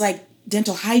 it's like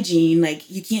dental hygiene, like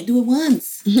you can't do it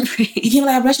once. Right. You can't be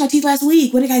like, I brushed my teeth last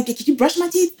week. What did I get? Can you brush my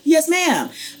teeth? Yes, ma'am.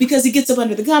 Because it gets up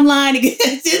under the gum line, it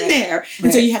gets in there.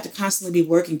 And so you have to constantly be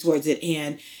working towards it.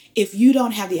 And if you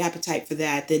don't have the appetite for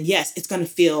that, then yes, it's going to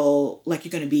feel like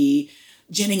you're going to be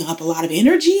ginning up a lot of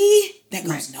energy that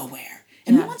goes nowhere.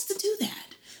 And who wants to do that?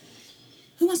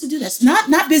 Who wants to do that? It's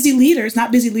not busy leaders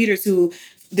who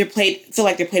feel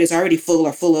like their plate is already full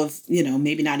or full of,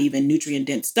 maybe not even nutrient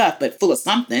dense stuff, but full of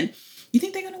something. You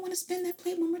think they're going to want to spin that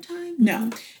plate one more time?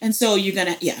 No. And so we're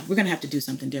going to have to do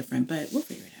something different, but we'll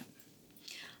figure it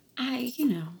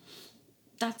out.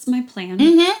 That's my plan of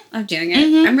doing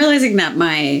it. I'm realizing that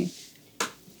I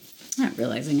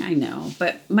know,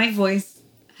 but my voice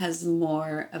has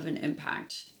more of an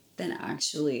impact than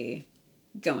actually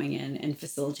going in and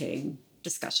facilitating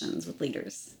discussions with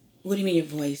leaders. What do you mean your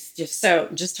voice?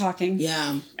 Just talking.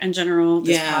 Yeah. In general,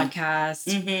 this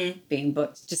podcast, being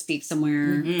booked to speak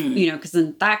somewhere, because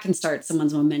then that can start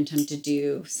someone's momentum to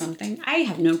do something. I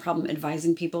have no problem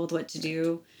advising people with what to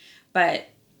do, but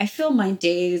I feel my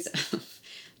days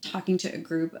talking to a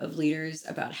group of leaders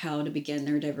about how to begin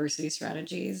their diversity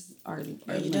strategies are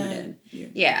limited.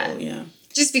 Yeah.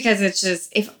 Just because it's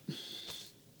just,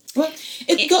 go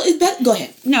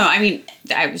ahead. No, I mean,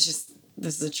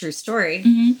 this is a true story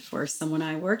for someone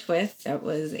I worked with that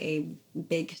was a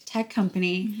big tech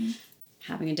company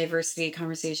having a diversity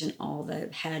conversation. All the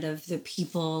head of the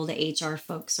people, the HR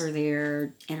folks are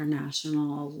there,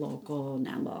 international, local,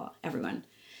 NAMBLA, everyone.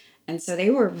 And so they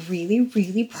were really,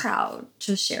 really proud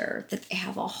to share that they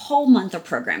have a whole month of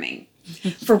programming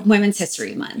for Women's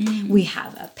History Month. We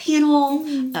have a panel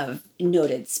of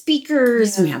noted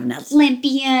speakers. We have an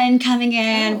Olympian coming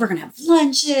in. We're going to have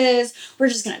lunches. We're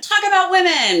just going to talk about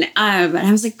women. And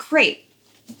I was like, great.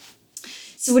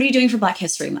 So what are you doing for Black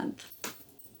History Month?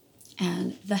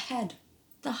 And the head,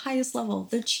 the highest level,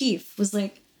 the chief was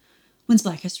like, when's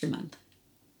Black History Month?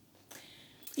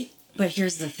 But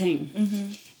here's the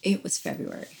thing. It was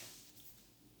February.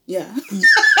 Yeah.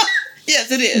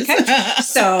 Yes, it is. Okay.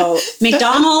 So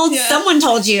McDonald's, someone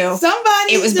told you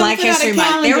somebody it was Black History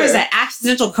Month. There was an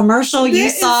accidental commercial you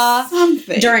saw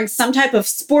during some type of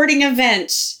sporting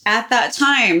event at that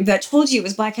time that told you it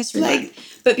was Black History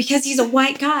Month. But because he's a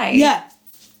white guy,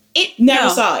 never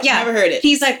saw it. Never heard it.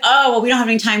 He's like, oh, well, we don't have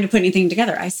any time to put anything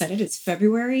together. I said it is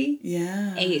February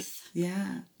 8th.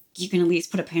 Yeah. You can at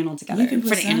least put a panel together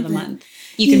for the end of the month.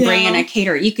 You can bring in a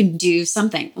caterer. You can do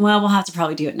something. Well, we'll have to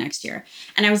probably do it next year.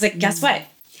 And I was like, guess what?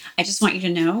 I just want you to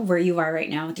know where you are right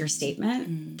now with your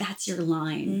statement. That's your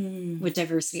line with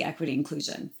diversity, equity,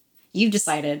 inclusion. You've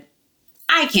decided,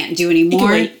 I can't do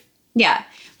anymore. Yeah.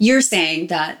 You're saying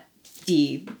that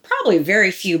the probably very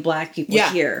few Black people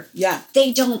here,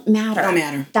 they don't matter. Don't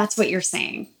matter. That's what you're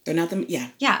saying. They're not the,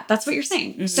 Yeah, that's what you're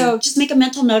saying. So just make a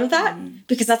mental note of that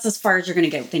because that's as far as you're going to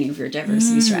get with any of your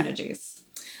diversity strategies.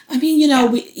 I mean, you know,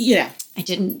 I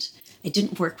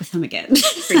didn't work with him again.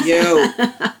 For you.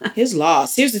 His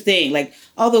loss. Here's the thing. Like,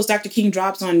 all those Dr. King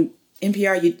drops on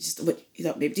NPR,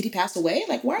 maybe did he pass away?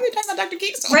 Like, why are they talking about Dr.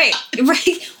 King so Right.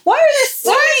 Why are there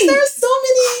so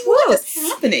many? What is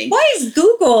happening? Why is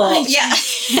Google?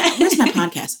 Where's my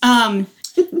podcast?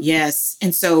 Yes.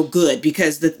 And so good,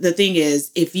 because the thing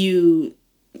is, if you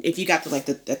got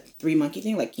the three monkey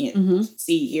thing, like can't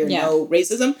see, hear, no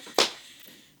racism,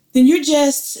 then you're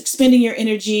just expending your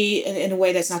energy in a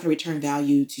way that's not going to return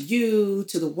value to you,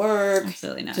 to the work,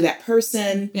 absolutely not, to that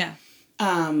person. Yeah.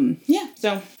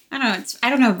 So I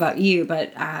don't know about you,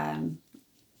 but I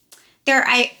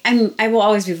will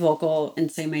always be vocal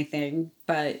and say my thing,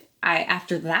 but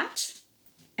after that,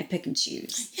 I pick and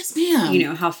choose. Yes, ma'am. You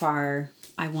know how far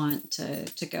I want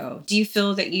to go. Do you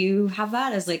feel that you have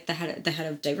that as like the head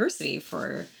of diversity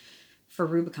for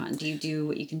Rubicon? Do you do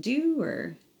what you can do,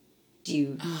 or do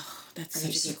you? Oh, that's are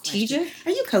you such a strategic?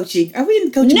 Question. Are you coaching? Are we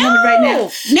in coaching moment right now?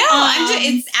 No, I'm just,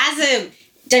 it's as a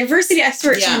diversity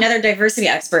expert to another diversity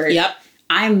expert. Yep.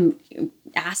 I'm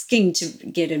asking to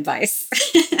get advice.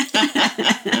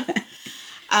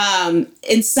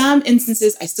 In some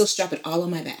instances, I still strap it all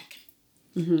on my back.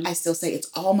 I still say it's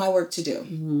all my work to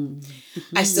do.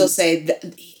 I still say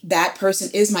that person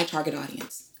is my target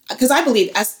audience. Because I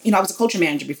believe, I was a culture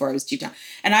manager before I was chief town,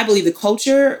 and I believe the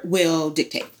culture will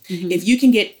dictate. If you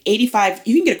can get you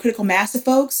can get a critical mass of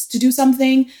folks to do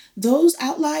something, those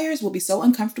outliers will be so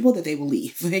uncomfortable that they will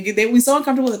leave. They will be so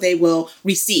uncomfortable that they will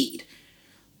recede.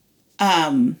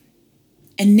 And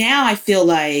now I feel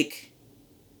like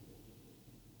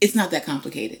it's not that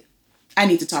complicated. I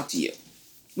need to talk to you.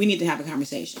 We need to have a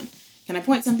conversation. Can I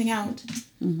point something out?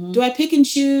 Do I pick and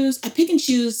choose? I pick and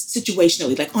choose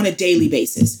situationally, like on a daily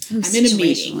basis. I'm in a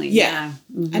meeting. Yeah.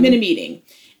 I'm in a meeting.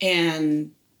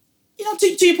 And,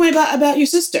 to your point about your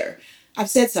sister, I've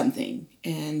said something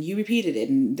and you repeated it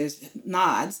and there's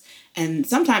nods. And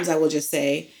sometimes I will just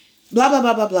say, blah, blah,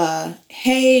 blah, blah, blah.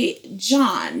 Hey,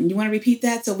 John, you want to repeat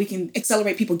that so we can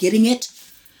accelerate people getting it?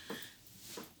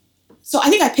 So I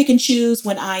think I pick and choose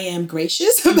when I am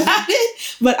gracious about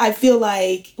it. But I feel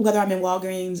like whether I'm in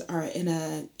Walgreens or in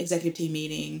an executive team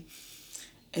meeting,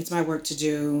 it's my work to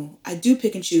do. I do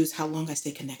pick and choose how long I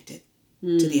stay connected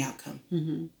to the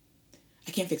outcome.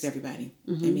 I can't fix everybody.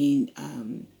 I mean,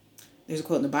 there's a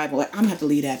quote in the Bible, like, I'm going to have to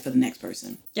lead that for the next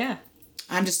person. Yeah.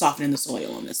 I'm just softening the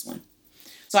soil on this one.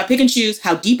 So I pick and choose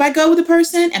how deep I go with a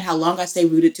person and how long I stay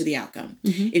rooted to the outcome.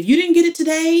 If you didn't get it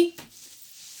today,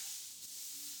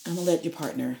 I'm going to let your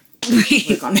partner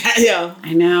work on that. Yeah.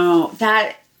 I know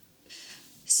that.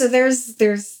 So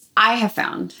I have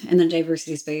found in the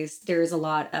diversity space, there's a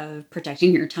lot of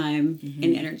protecting your time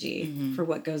and energy for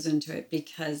what goes into it,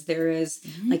 because there is,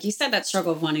 like you said, that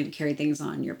struggle of wanting to carry things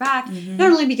on your back,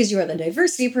 not only because you are the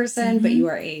diversity person, but you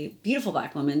are a beautiful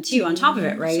Black woman too, on top of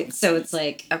it. Right. So it's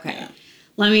like, okay,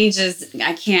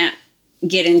 I can't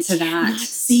get into that.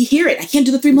 Hear it. I can't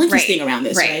do the three monkeys thing around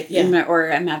this. Right. Yeah. Or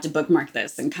I'm going to have to bookmark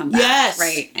this and come back. Yes.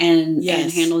 Right. And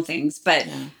handle things. But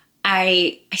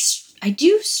I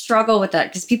do struggle with that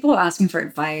because people ask me for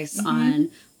advice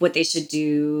on what they should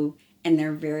do in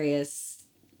their various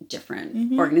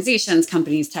different organizations,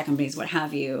 companies, tech companies, what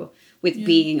have you, with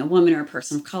being a woman or a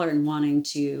person of color and wanting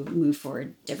to move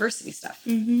forward diversity stuff.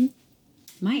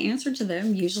 my answer to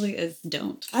them usually is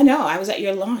don't. I know. I was at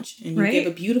your launch and you Right? gave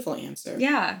a beautiful answer.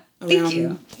 Yeah. Around, Thank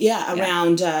you. Yeah,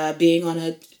 around being on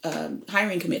a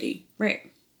hiring committee.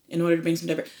 Right. In order to bring some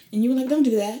diversity. And you were like, don't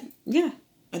do that. Yeah.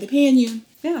 Are they paying you?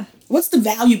 Yeah. What's the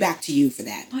value back to you for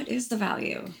that? What is the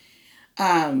value?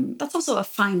 That's also a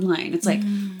fine line. It's like,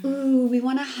 ooh, we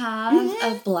want to have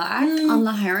a Black on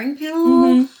the hiring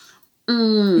panel.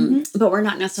 But we're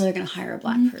not necessarily going to hire a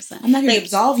Black person. I'm not here to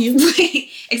absolve you. Right.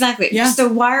 Exactly. Yeah.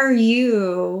 So why are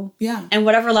you, and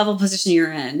whatever level position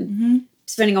you're in,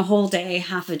 spending a whole day,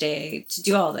 half a day to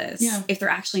do all this if they're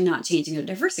actually not changing their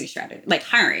diversity strategy, like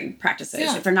hiring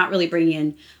practices, if they're not really bringing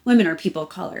in women or people of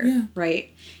color,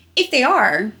 right? If they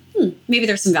are, maybe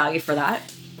there's some value for that.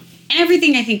 And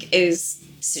everything, I think, is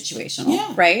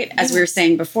situational, right? As we were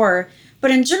saying before.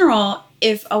 But in general,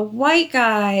 if a white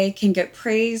guy can get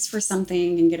praise for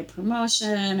something and get a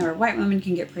promotion, or a white woman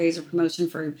can get praise or promotion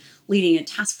for leading a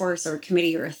task force or a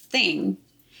committee or a thing,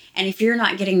 and if you're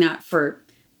not getting that for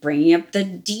bringing up the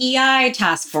DEI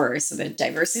task force, or the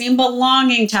diversity and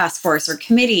belonging task force or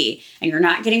committee, and you're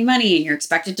not getting money and you're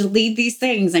expected to lead these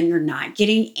things and you're not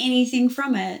getting anything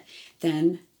from it,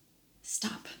 then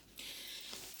stop.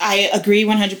 I agree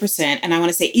 100%. And I want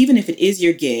to say, even if it is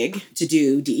your gig to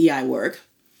do DEI work,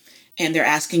 and they're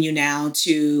asking you now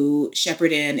to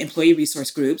shepherd in employee resource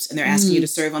groups, and they're asking you to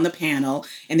serve on the panel,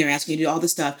 and they're asking you to do all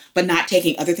this stuff, but not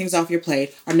taking other things off your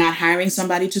plate, or not hiring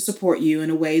somebody to support you in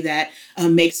a way that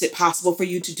makes it possible for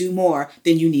you to do more,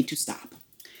 then you need to stop.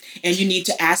 And you need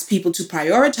to ask people to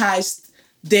prioritize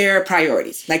their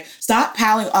priorities. Like, stop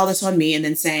piling all this on me and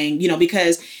then saying,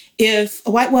 because if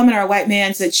a white woman or a white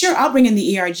man said, sure, I'll bring in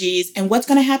the ERGs, and what's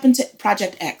going to happen to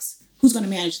Project X? Who's going to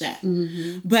manage that?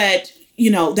 But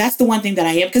that's the one thing that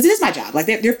I am, because it is my job. Like,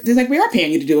 they're like, we are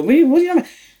paying you to do it. What do you know?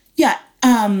 Yeah,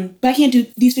 but I can't do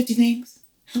these 50 things.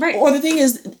 Right. Or the thing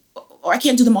is, or I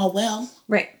can't do them all well.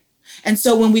 Right. And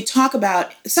so when we talk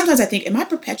about, sometimes I think, am I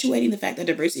perpetuating the fact that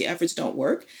diversity efforts don't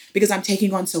work because I'm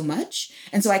taking on so much?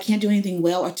 And so I can't do anything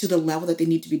well or to the level that they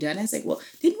need to be done. And I say, well,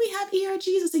 didn't we have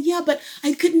ERGs? I said, yeah, but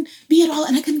I couldn't be at all.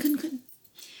 And I couldn't.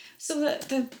 So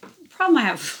the problem I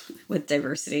have with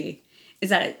diversity is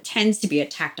that it tends to be a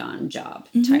tacked on job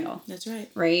title. That's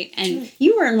right. Right? And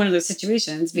you were in one of those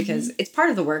situations because it's part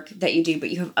of the work that you do,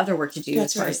 but you have other work to do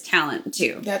as far as talent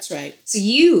too. That's right. So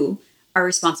you are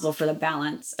responsible for the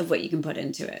balance of what you can put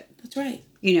into it. That's right.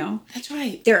 That's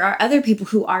right. There are other people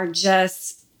who are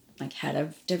just like head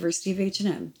of diversity of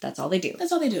H&M. That's all they do.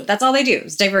 That's all they do. That's all they do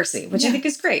is diversity, which I think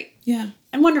is great. Yeah.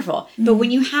 And wonderful. But when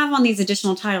you have on these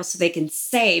additional titles so they can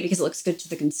say, because it looks good to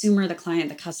the consumer, the client,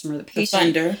 the customer, the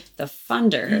patient, the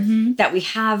funder, that we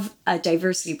have a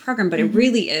diversity program, but it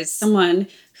really is someone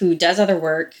who does other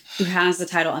work, who has the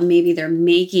title, and maybe they're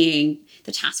making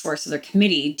the task force or their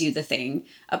committee do the thing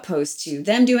opposed to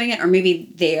them doing it, or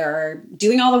maybe they're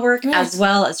doing all the work as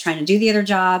well as trying to do the other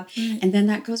job. And then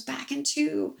that goes back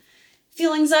into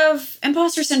feelings of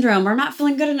imposter syndrome, or not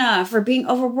feeling good enough, or being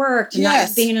overworked, and not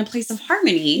being in a place of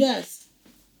harmony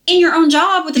in your own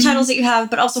job with the titles that you have,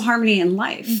 but also harmony in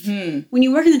life. When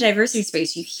you work in the diversity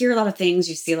space, you hear a lot of things,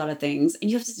 you see a lot of things,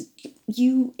 and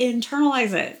you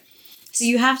internalize it. So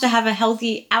you have to have a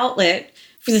healthy outlet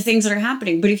for the things that are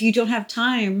happening. But if you don't have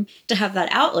time to have that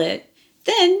outlet,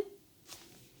 then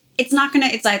it's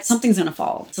like something's going to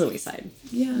fall to the wayside.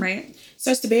 Yeah. Right?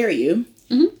 Starts to bury you.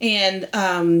 And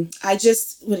I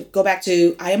just would go back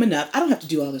to, I am enough. I don't have to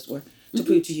do all this work to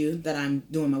prove to you that I'm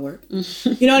doing my work.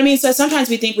 You know what I mean? So sometimes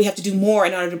we think we have to do more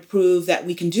in order to prove that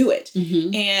we can do it.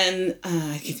 And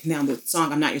now the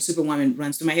song, I'm Not Your Superwoman,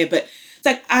 runs through my head. But it's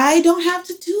like, I don't have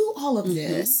to do all of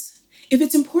this. If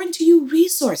it's important to you,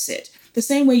 resource it. The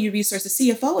same way you resource the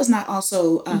CFO is not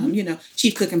also,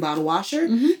 chief cook and bottle washer,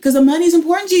 because the money is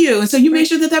important to you. And so you make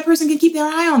sure that person can keep their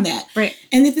eye on that. Right.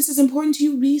 And if this is important to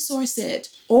you, resource it.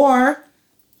 Or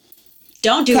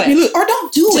don't do it. Or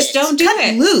don't do it. Just don't do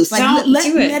it. Loose. Like, don't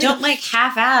do it. Don't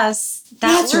half-ass that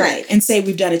That's work. right. And say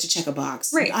we've done it to check a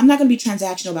box. Right. I'm not going to be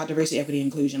transactional about diversity, equity,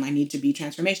 and inclusion. I need to be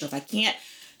transformational. If I can't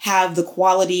have the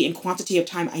quality and quantity of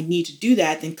time I need to do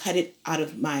that, then cut it out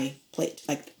of my plate.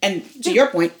 And to your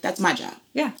point, that's my job.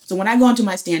 Yeah. So when I go into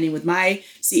my standing with my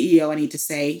CEO, I need to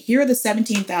say, here are the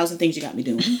 17,000 things you got me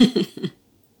doing.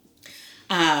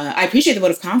 I appreciate the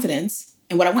vote of confidence.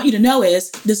 And what I want you to know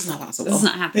is, this is not possible. This is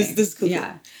not happening. This is cool.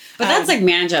 Yeah. But that's like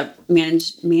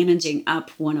managing up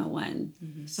 101.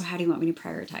 So how do you want me to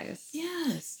prioritize?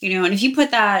 Yes. And if you put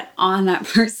that on that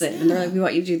person and they're like, we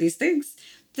want you to do these things,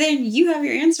 then you have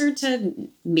your answer to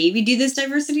maybe do this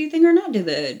diversity thing or not do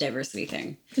the diversity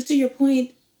thing. Because to your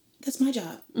point, that's my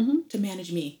job to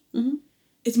manage me.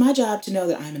 It's my job to know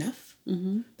that I'm enough.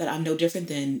 that I'm no different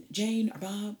than Jane or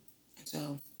Bob. And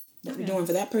so what we're doing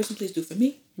for that person, please do for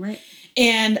me. Right.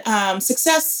 And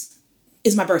success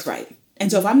is my birthright.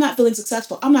 And so if I'm not feeling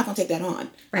successful, I'm not going to take that on.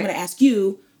 I'm going to ask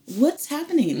you, what's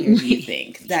happening in here, do you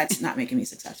think, that's not making me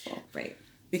successful? Right.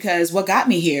 Because what got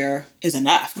me here is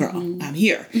enough, girl. I'm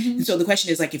here. And so the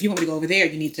question is, like, if you want me to go over there,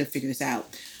 you need to figure this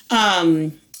out.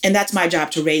 And that's my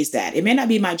job to raise that. It may not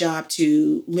be my job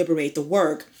to liberate the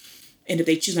work. And if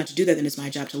they choose not to do that, then it's my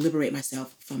job to liberate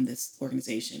myself from this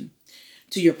organization.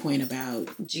 To your point about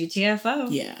GTFO.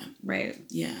 Yeah. Right.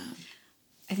 Yeah.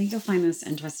 I think you'll find this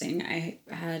interesting. I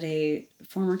had a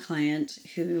former client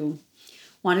who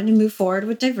wanted to move forward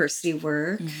with diversity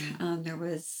work. There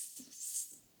was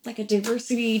like a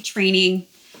diversity training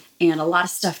and a lot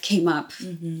of stuff came up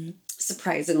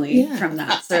surprisingly from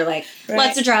that. So they're like,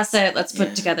 let's address it. Let's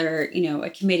put together, a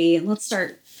committee and let's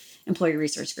start employee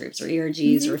research groups or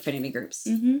ERGs or affinity groups.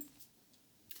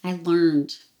 I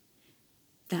learned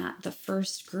that the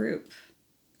first group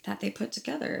that they put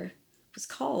together was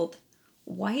called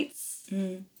Whites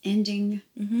Ending...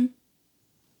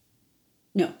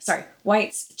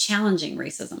 Whites Challenging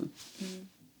Racism.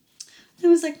 I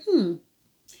was like,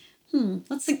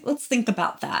 let's think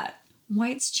about that.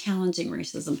 Whites challenging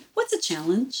racism. What's a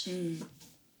challenge?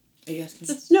 Just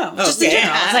in general.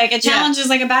 It's like a challenge is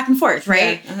like a back and forth,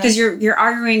 right? Because you're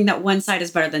arguing that one side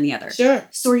is better than the other. Sure.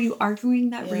 So are you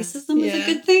arguing that racism is a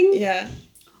good thing? Yeah.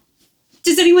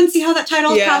 Does anyone see how that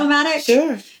title is problematic?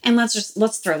 Sure. And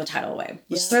let's throw the title away.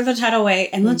 Let's throw the title away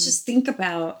and let's just think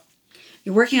about,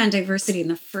 you're working on diversity and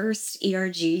the first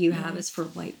ERG you have is for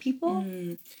white people.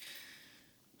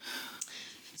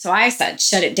 So I said,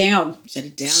 shut it down. Shut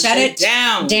it down. Shut it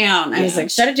down. I was like,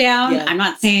 shut it down. Yeah. I'm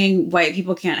not saying white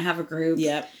people can't have a group.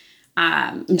 Yep.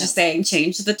 I'm just saying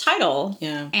change the title.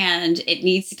 Yeah. And it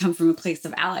needs to come from a place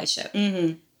of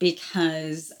allyship.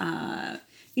 Because,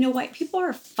 white people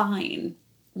are fine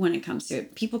when it comes to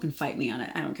it. People can fight me on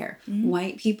it. I don't care.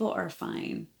 White people are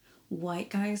fine. White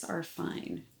guys are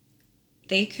fine.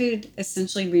 They could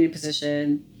essentially be in a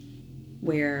position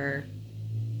where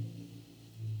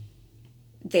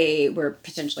they were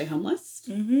potentially homeless,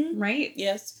 right?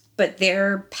 Yes. But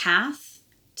their path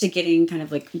to getting kind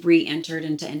of like re-entered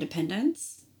into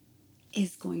independence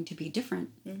is going to be different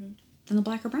than the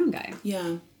black or brown guy.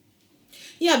 Yeah.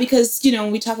 Yeah, because,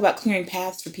 when we talk about clearing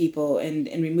paths for people and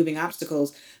removing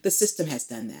obstacles, the system has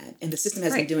done that. And the system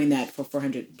has been doing that for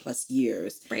 400 plus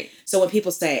years. Right. So when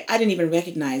people say, I didn't even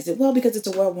recognize it, well, because it's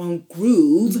a well-worn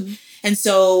groove. And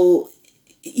so,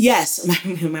 yes,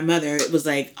 my mother, it was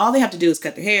like, all they have to do is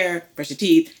cut their hair, brush their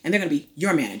teeth, and they're going to be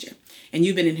your manager. And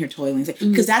you've been in here toiling.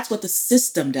 Because that's what the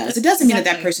system does. It doesn't mean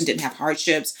that person didn't have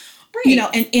hardships.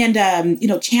 Right.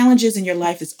 And challenges in your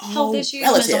life is all health issues,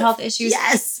 relative. mental health issues.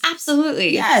 Yes.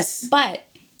 Absolutely. Yes. But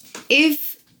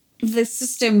if the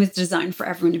system was designed for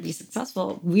everyone to be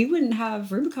successful, we wouldn't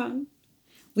have Rubicon.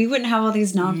 We wouldn't have all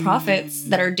these nonprofits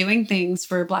that are doing things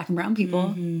for black and brown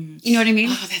people. You know what I mean?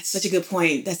 Oh, that's such a good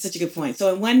point.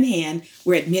 So on one hand,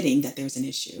 we're admitting that there's an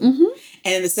issue.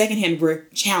 And in the second hand, we're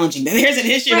challenging that there's an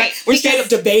issue. Right. We're straight up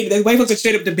debating. The white folks are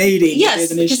straight up debating that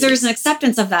there's an issue. Because there's an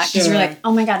acceptance of that. Because you're like,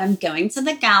 oh my God, I'm going to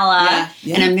the gala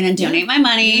and I'm going to donate my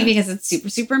money because it's super,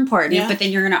 super important. Yeah. But then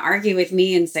you're going to argue with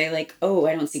me and say like, oh,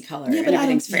 I don't see color and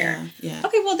everything's fair. Yeah.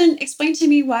 Okay, well then explain to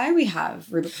me why we have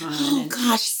Rubicon and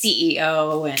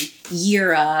CEO and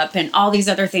Year Up and all these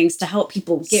other things to help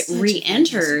people get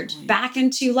re-entered back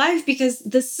into life, because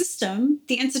the system,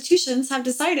 the institutions have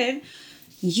decided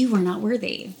you are not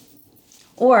worthy.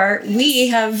 Or we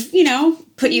have,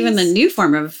 put you in the new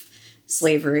form of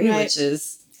slavery, which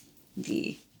is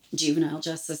the juvenile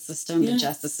justice system, the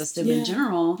justice system in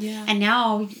general. Yeah. And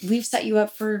now we've set you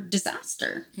up for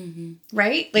disaster,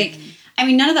 right? Like, I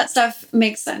mean, none of that stuff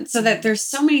makes sense. So that there's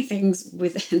so many things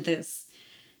within this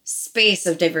space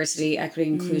of diversity, equity,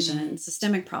 inclusion,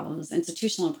 systemic problems,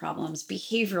 institutional problems,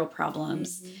 behavioral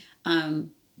problems,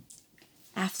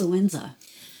 affluenza.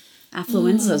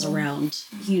 Affluenza is around,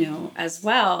 as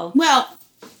well. Well,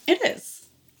 it is.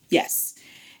 Yes.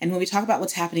 And when we talk about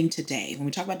what's happening today, when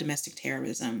we talk about domestic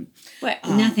terrorism...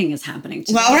 nothing is happening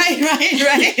today. Well,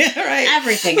 right.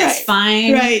 Everything is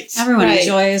fine. Right. Everyone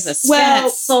enjoys a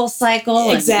soul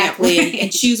cycle. Exactly.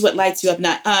 And choose what lights you up.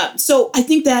 Not. So I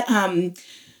think that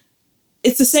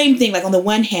it's the same thing. Like on the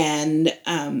one hand,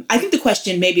 I think the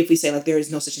question, maybe if we say like there is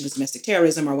no such thing as domestic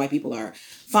terrorism or white people are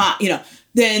fine,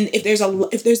 then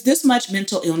if there's this much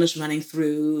mental illness running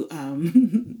through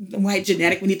white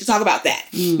genetic, we need to talk about that.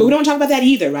 But we don't talk about that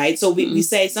either, right? So we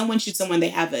say someone shoots someone, they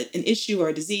have an issue or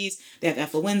a disease, they have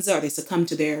influenza, or they succumb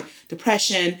to their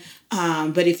depression.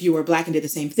 But if you were Black and did the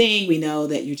same thing, we know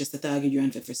that you're just a thug, or you're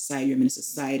unfit for society, you're a menace to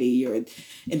society, you're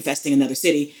infesting another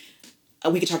city.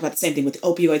 We could talk about the same thing with the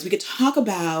opioids. We could talk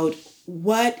about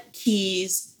what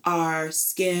keys our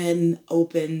skin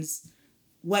opens,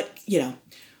 what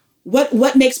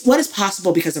is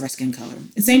possible because of our skin color.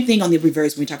 The same thing on the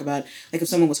reverse when we talk about, like, if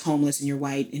someone was homeless and you're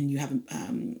white and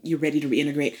you're ready to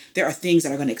reintegrate, there are things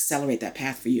that are going to accelerate that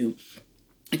path for you.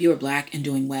 If you are Black and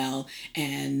doing well,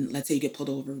 and let's say you get pulled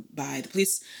over by the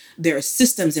police, there are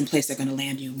systems in place that are going to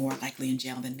land you more likely in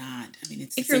jail than not. I mean,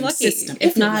 it's if the you're same lucky. system.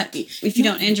 If not, if you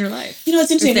don't end your life. You know,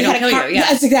 it's interesting. If they don't kill you, yeah.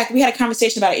 That's exactly. We had a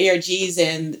conversation about ARGs,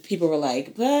 and people were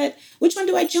like, "But which one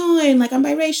do I join? Like, I'm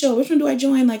biracial. Which one do I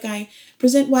join? Like, I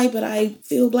present white, but I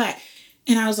feel Black."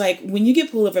 And I was like, when you get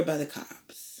pulled over by the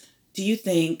cops, do you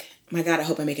think, "My God, I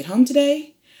hope I make it home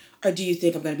today," or do you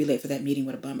think, "I'm going to be late for that meeting?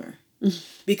 What a bummer"?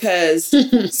 Because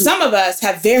some of us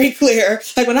have very clear,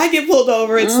 like, when I get pulled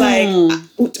over, it's like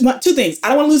two things. I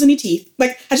don't want to lose any teeth.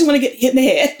 Like, I just want to get hit in the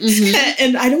head,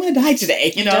 and I don't want to die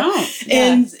today, you know?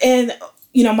 And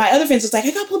you know, my other friends was like,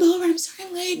 "I got pulled over, I'm sorry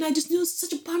I'm late, and I just knew it was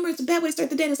such a bummer. It's a bad way to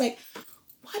start the day." And it's like,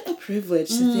 what a privilege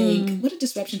to think, what a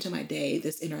disruption to my day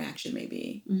this interaction may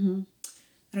be. I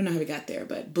don't know how we got there,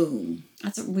 but boom.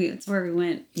 That's where we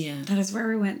went. Yeah. That is where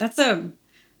we went. That's a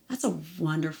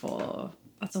wonderful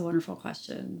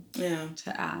question. Yeah.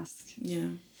 To ask. Yeah.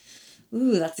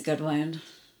 Ooh, that's a good one.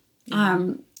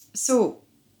 Yeah. So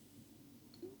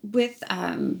with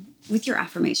your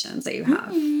affirmations that you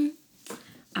have,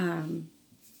 I'm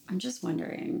just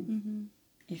wondering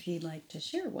if you'd like to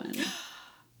share one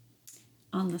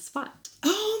on the spot.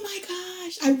 Oh my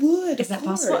gosh, I would. Is that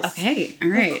possible? Okay, all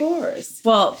right. Of course.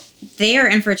 Well, they are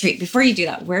in for a treat. Before you do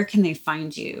that, where can they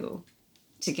find you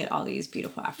to get all these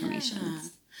beautiful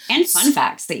affirmations and fun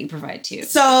facts that you provide too?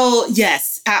 So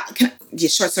yes,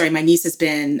 short story. My niece has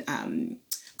been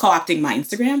co-opting my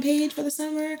Instagram page for the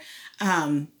summer,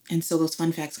 and so those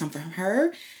fun facts come from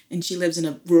her. And she lives in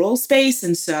a rural space,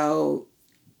 and so,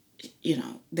 you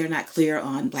know, they're not clear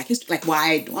on Black history. Like,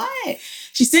 why?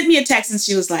 She sent me a text and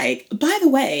she was like, "By the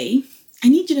way, I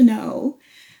need you to know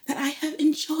that I have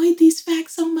enjoyed these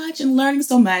facts so much and learning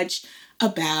so much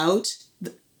about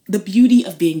the beauty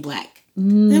of being Black."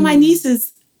 And my niece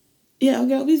is, you know,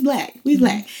 girl, we's Black.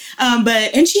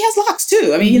 And she has locks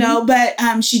too. I mean, you know, but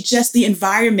she just, the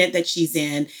environment that she's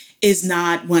in is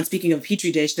not one, speaking of a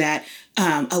petri dish, that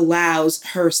allows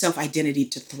her self-identity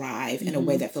to thrive in a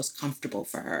way that feels comfortable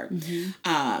for her.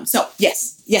 So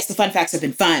yes, the fun facts have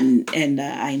been fun, and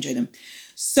I enjoy them.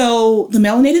 So the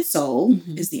Melanated Soul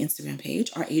is the Instagram page,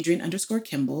 or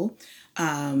Adrienne_Kimball.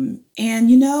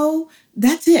 And you know,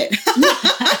 that's it.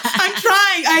 I'm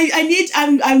trying.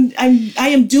 I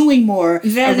am doing more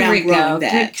around growing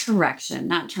that. Good correction.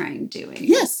 Not trying, doing.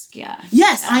 Yes. Yeah.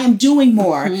 Yes, I am doing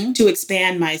more to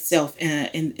expand myself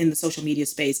in the social media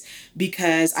space,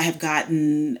 because I have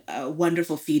gotten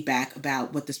wonderful feedback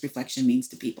about what this reflection means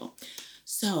to people.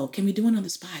 So, can we do it on the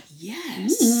spot?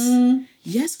 Yes.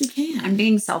 Yes, we can. I'm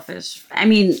being selfish. I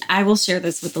mean, I will share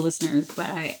this with the listeners, but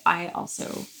I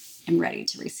also am ready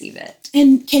to receive it.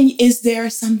 And is there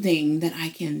something that I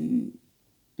can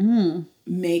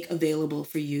make available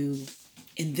for you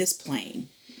in this plane?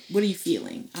 What are you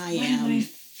feeling? What am I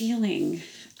feeling?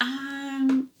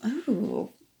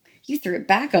 You threw it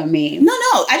back on me. No.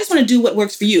 I just want to do what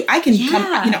works for you. I can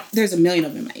come, you know, there's a million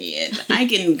of them in my head. I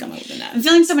can come up with enough. I'm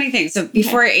feeling so many things. So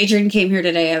before Adrienne came here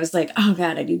today, I was like, oh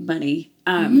God, I need money.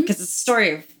 Because it's the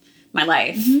story of my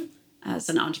life as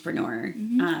an entrepreneur.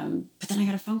 But then I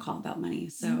got a phone call about money.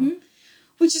 So,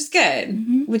 which is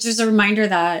good, which is a reminder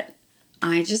that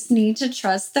I just need to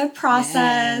trust the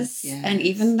process. Yes. And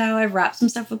even though I've wrapped some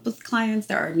stuff up with clients,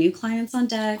 there are new clients on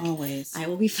deck. Always. I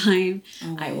will be fine.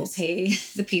 Always. I will pay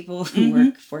the people who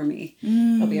work for me.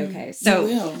 They'll be okay. So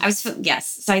so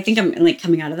I think I'm like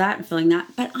coming out of that and feeling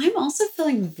that. But I'm also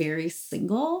feeling very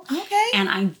single. Okay. And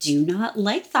I do not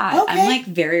like that. Okay. I'm like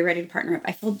very ready to partner up.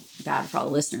 I feel bad for all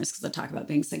the listeners because I talk about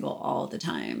being single all the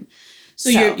time. So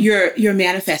you're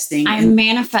manifesting. I'm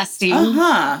manifesting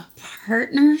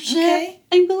partnership,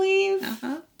 I believe.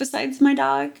 Besides my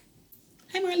dog.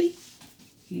 Hi, Marley.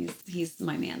 He's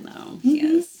my man though. He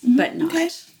is, but not. Okay.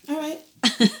 All right.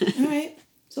 All right.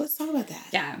 So let's talk about that.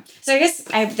 Yeah. So I guess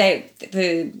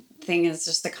the thing is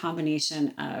just the combination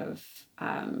of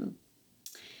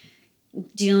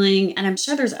dealing, and I'm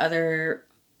sure there's other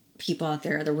people out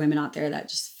there, other women out there that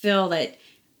just feel that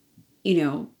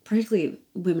particularly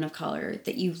women of color,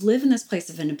 that you live in this place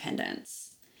of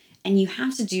independence and you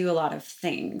have to do a lot of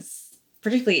things,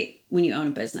 particularly when you own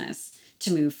a business,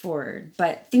 to move forward.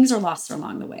 But things are lost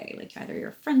along the way, like either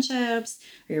your friendships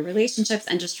or your relationships,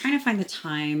 and just trying to find the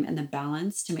time and the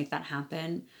balance to make that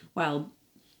happen while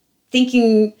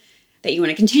thinking that you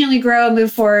want to continually grow and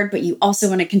move forward, but you also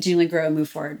want to continually grow and move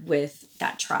forward with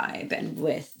that tribe and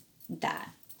with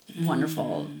that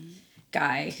wonderful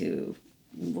guy who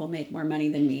will make more money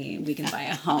than me. We can buy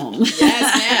a home. Yes,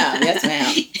 ma'am. Yes,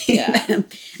 ma'am. Yeah. In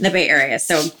the Bay Area.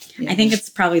 So I think it's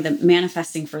probably the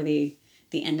manifesting for the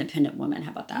independent woman.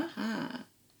 How about that? Uh-huh.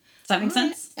 Does that make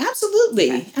sense?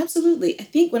 Absolutely. Okay. Absolutely. I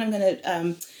think what I'm going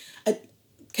to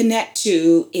connect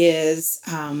to is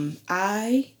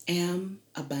I am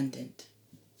abundant.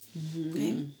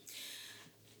 Okay.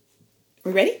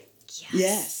 We ready?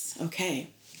 Yes. Okay.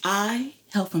 I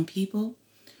help from people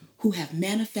who have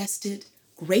manifested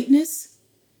greatness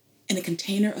in a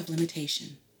container of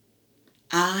limitation.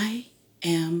 I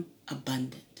am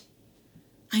abundant.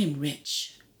 I am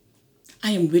rich.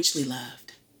 I am richly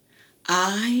loved.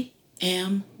 I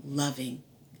am loving.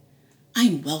 I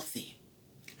am wealthy.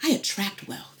 I attract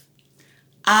wealth.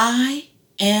 I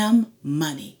am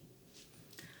money.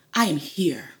 I am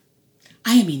here.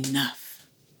 I am enough.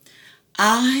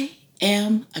 I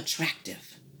am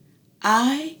attractive.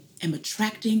 I am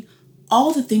attracting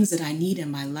all the things that I need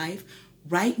in my life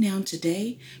right now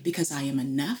today because I am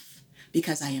enough,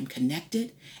 because I am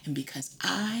connected, and because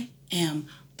I am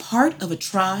part of a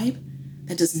tribe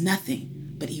that does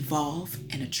nothing but evolve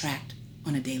and attract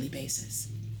on a daily basis.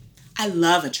 I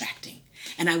love attracting,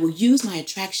 and I will use my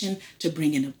attraction to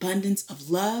bring an abundance of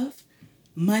love,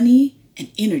 money,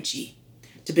 and energy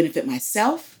to benefit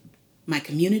myself, my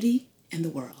community, and the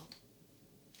world.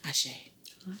 Ashe.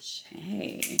 Ashe.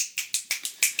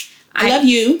 I love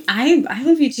you. I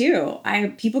love you too.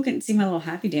 People couldn't see my little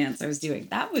happy dance I was doing.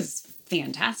 That was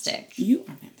fantastic. You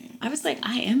are fantastic. I was like,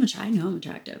 I know I'm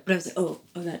attractive. But I was like, oh,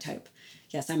 that type.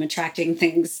 Yes, I'm attracting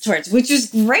things towards, which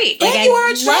is great. Like, and you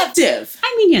are attractive.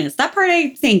 Yes, that part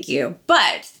thank you.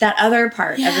 But that other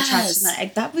part of attraction,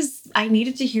 I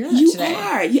needed to hear that today. You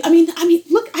are. I mean,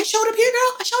 look, I showed up here,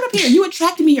 girl. I showed up here. You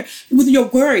attracted me here with your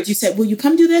words. You said, will you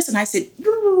come do this? And I said,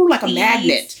 like a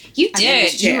magnet. You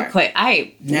did. You were quick.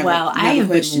 I have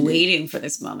been waiting for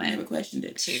this moment. Never questioned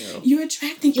it. Too. You're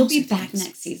attracting. You'll be back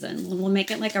next season. We'll make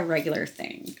it like a regular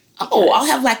thing. Oh, I'll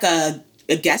have like a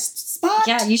guest spot.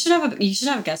 Yeah, you should have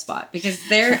a guest spot because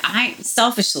I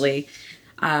selfishly,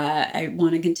 I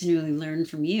want to continually learn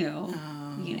from you.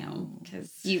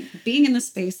 Because you being in the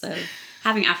space of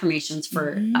having affirmations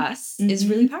for us is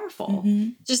really powerful.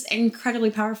 Just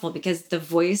incredibly powerful because the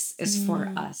voice is for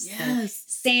us. Yes.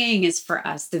 The saying is for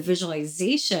us. The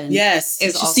visualization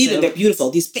is also. See them. They're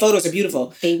beautiful. These photos are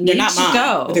beautiful. They're not mine,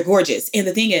 but they're gorgeous. And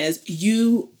the thing is,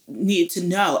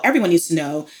 everyone needs to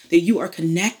know that you are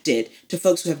connected to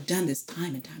folks who have done this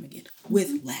time and time again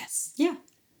with less. Yeah.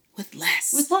 With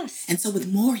less. And so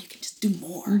with more, you can just do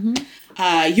more.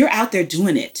 You're out there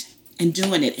doing it and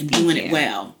doing it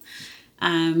well.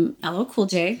 LL Cool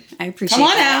J. I appreciate Come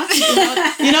on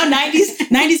that. now.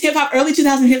 90s hip hop, early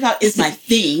 2000s hip hop is my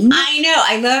thing. I know.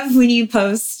 I love when you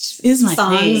post is my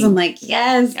songs. Thing. I'm like,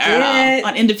 yes, get it.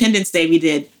 On Independence Day, we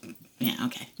did. Yeah,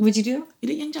 okay. What'd you do? We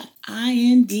did Young John.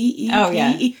 INDEPE. Oh,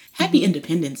 yeah. Happy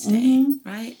Independence Day,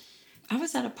 right? I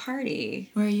was at a party.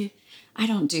 Where are you? I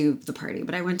don't do the party,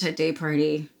 but I went to a day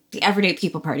party, the Everyday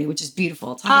People Party, which is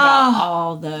beautiful. Talk about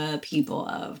all the people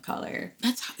of color.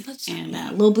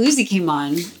 And Lil Boozy came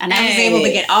on, and I was able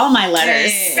to get all my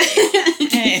letters.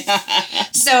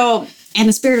 So, in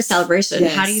the spirit of celebration,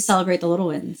 how do you celebrate the little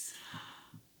wins?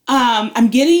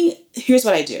 Here's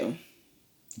what I do.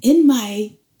 In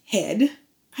my head,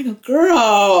 I go,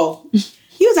 girl,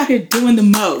 he was out here doing the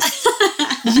most.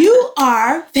 You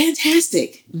are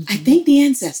fantastic. I thank the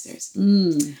ancestors.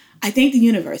 I thank the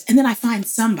universe. And then I find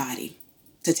somebody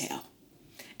to tell.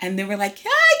 And they were like, hey,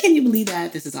 can you believe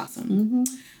that? This is awesome.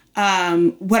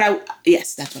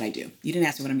 Yes, that's what I do. You didn't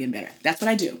ask me what I'm getting better at. That's what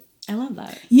I do. I love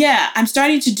that. Yeah, I'm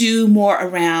starting to do more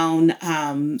around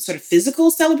sort of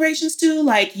physical celebrations too.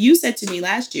 Like you said to me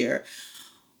last year,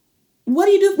 what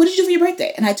did you do for your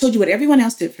birthday? And I told you what everyone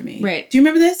else did for me. Right. Do you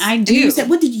remember this? I do. And you said,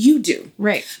 what did you do?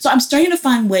 Right. So I'm starting to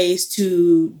find ways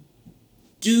to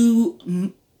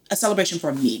do a celebration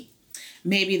for me.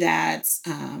 Maybe that's,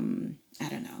 I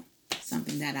don't know,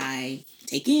 something that I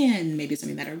take in. Maybe it's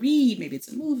something that I read. Maybe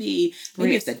it's a movie.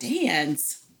 Maybe it's a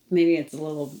dance. Maybe it's a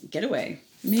little getaway.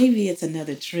 Maybe it's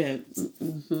another trip.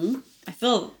 I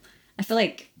feel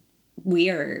like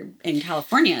we are in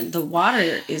California. The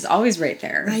water is always right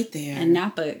there. Right there. And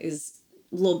Napa is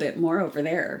little bit more over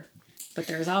there. But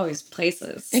there's always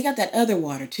places. They got that other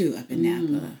water too up in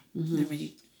Napa. Where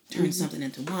you turn something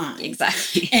into wine.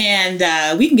 Exactly.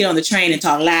 And we can get on the train and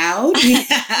talk loud. We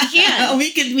can.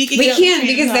 we can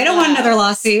because they don't want another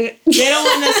lawsuit. They don't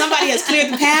want somebody has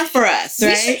cleared the path for us,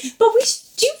 right? But we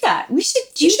should do that. We should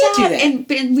do that. And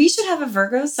we should have a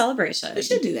Virgo celebration. We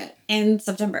should do that. In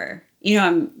September. You know,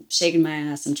 I'm shaking my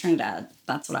ass in Trinidad.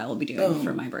 That's what I will be doing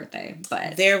for my birthday.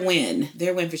 But their win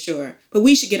for sure. But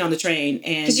we should get on the train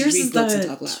and read books and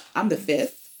talk loud. I'm the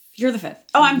 5th. You're the 5th.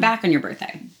 Oh, I'm back on your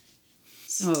birthday.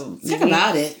 So talk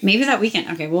about it. Maybe that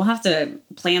weekend. Okay, we'll have to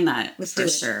plan that for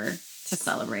sure to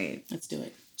celebrate. Let's do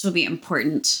it. Which will be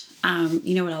important.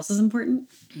 You know what else is important?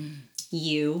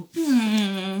 You.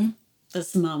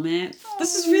 This moment.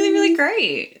 This is really, really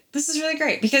great. This is really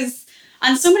great because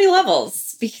on so many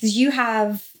levels, because you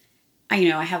have, I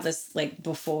have this like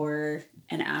before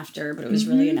and after, but it was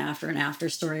really an after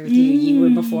story with you. You were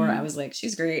before. I was like,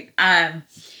 she's great.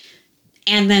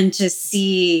 And then to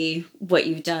see what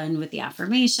you've done with the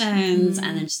affirmations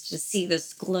and then just to see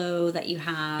this glow that you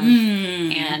have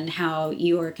and how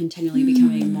you are continually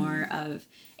becoming more of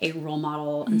a role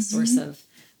model and source of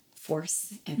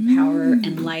force and power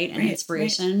and light and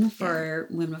inspiration for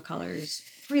women of color is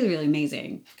really, really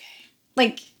amazing. Okay.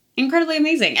 Like, incredibly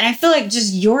amazing. And I feel like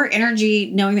just your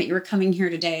energy, knowing that you were coming here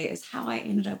today, is how I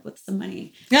ended up with some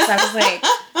money. So I was like,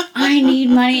 I need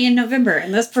money in November.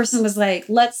 And this person was like,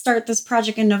 let's start this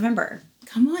project in November.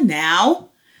 Come on now.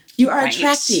 You are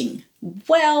attracting.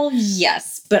 Well,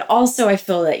 yes. But also I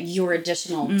feel that your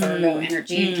additional Virgo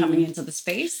energy coming into the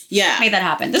space made that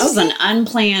happen. This was an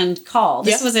unplanned call.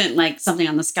 This wasn't like something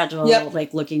on the schedule,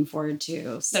 like looking forward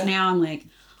to. So now I'm like,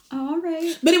 oh, all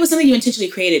right. But it was something you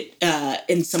intentionally created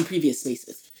in some previous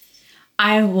spaces.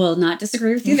 I will not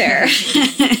disagree with you there. All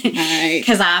right.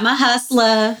 Because I'm a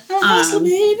hustler. I'm a hustler,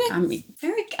 baby. I'm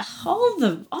very all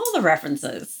the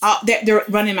references. They're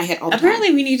running in my head all the time.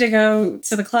 Apparently, we need to go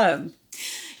to the club.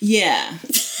 Yeah.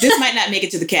 This might not make it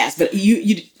to the cast, but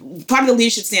you part of the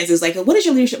leadership stance is like, what is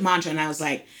your leadership mantra? And I was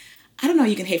like, I don't know.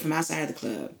 You can hate from outside of the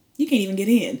club. You can't even get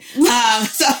in. So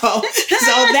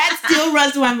that still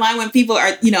runs through my mind when people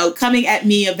are, coming at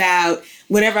me about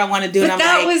whatever I want to do. But and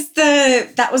that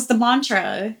was the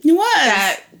mantra. It was.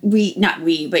 That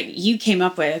but you came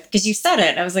up with, because you said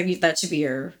it. I was like, that should be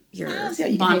your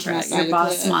mantra, your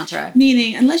boss mantra.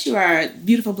 Meaning, unless you are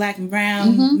beautiful, black and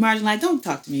brown, marginalized, don't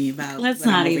talk to me about Let's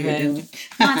not even.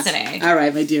 Not today. All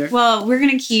right, my dear. Well, we're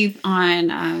gonna keep on.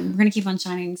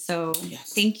 Shining. So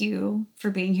thank you for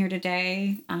being here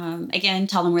today. Again,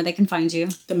 tell them where they can find you.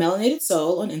 The Melanated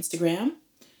Soul on Instagram.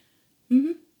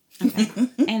 Okay.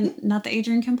 And not the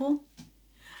Adrian Kimball?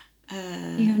 You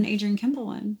have an Adrian Kimball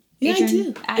one. Yeah, I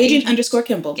do.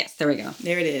 Adrian_Kimball. Yes, there we go.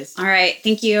 There it is. All right.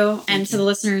 Thank you. And to the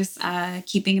listeners,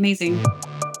 keep being amazing.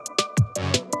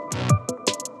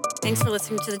 Thanks for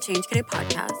listening to the Change Cadet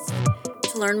podcast.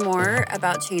 To learn more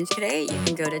about Change Cadet, you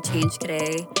can go to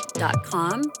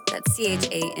changecadet.com. That's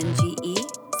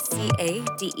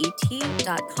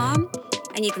ChangeCadet.com.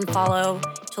 And you can follow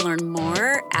to learn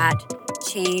more at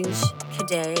Change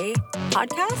Cadet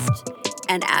Podcast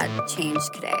and at Change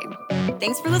Cadet.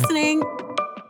 Thanks for listening.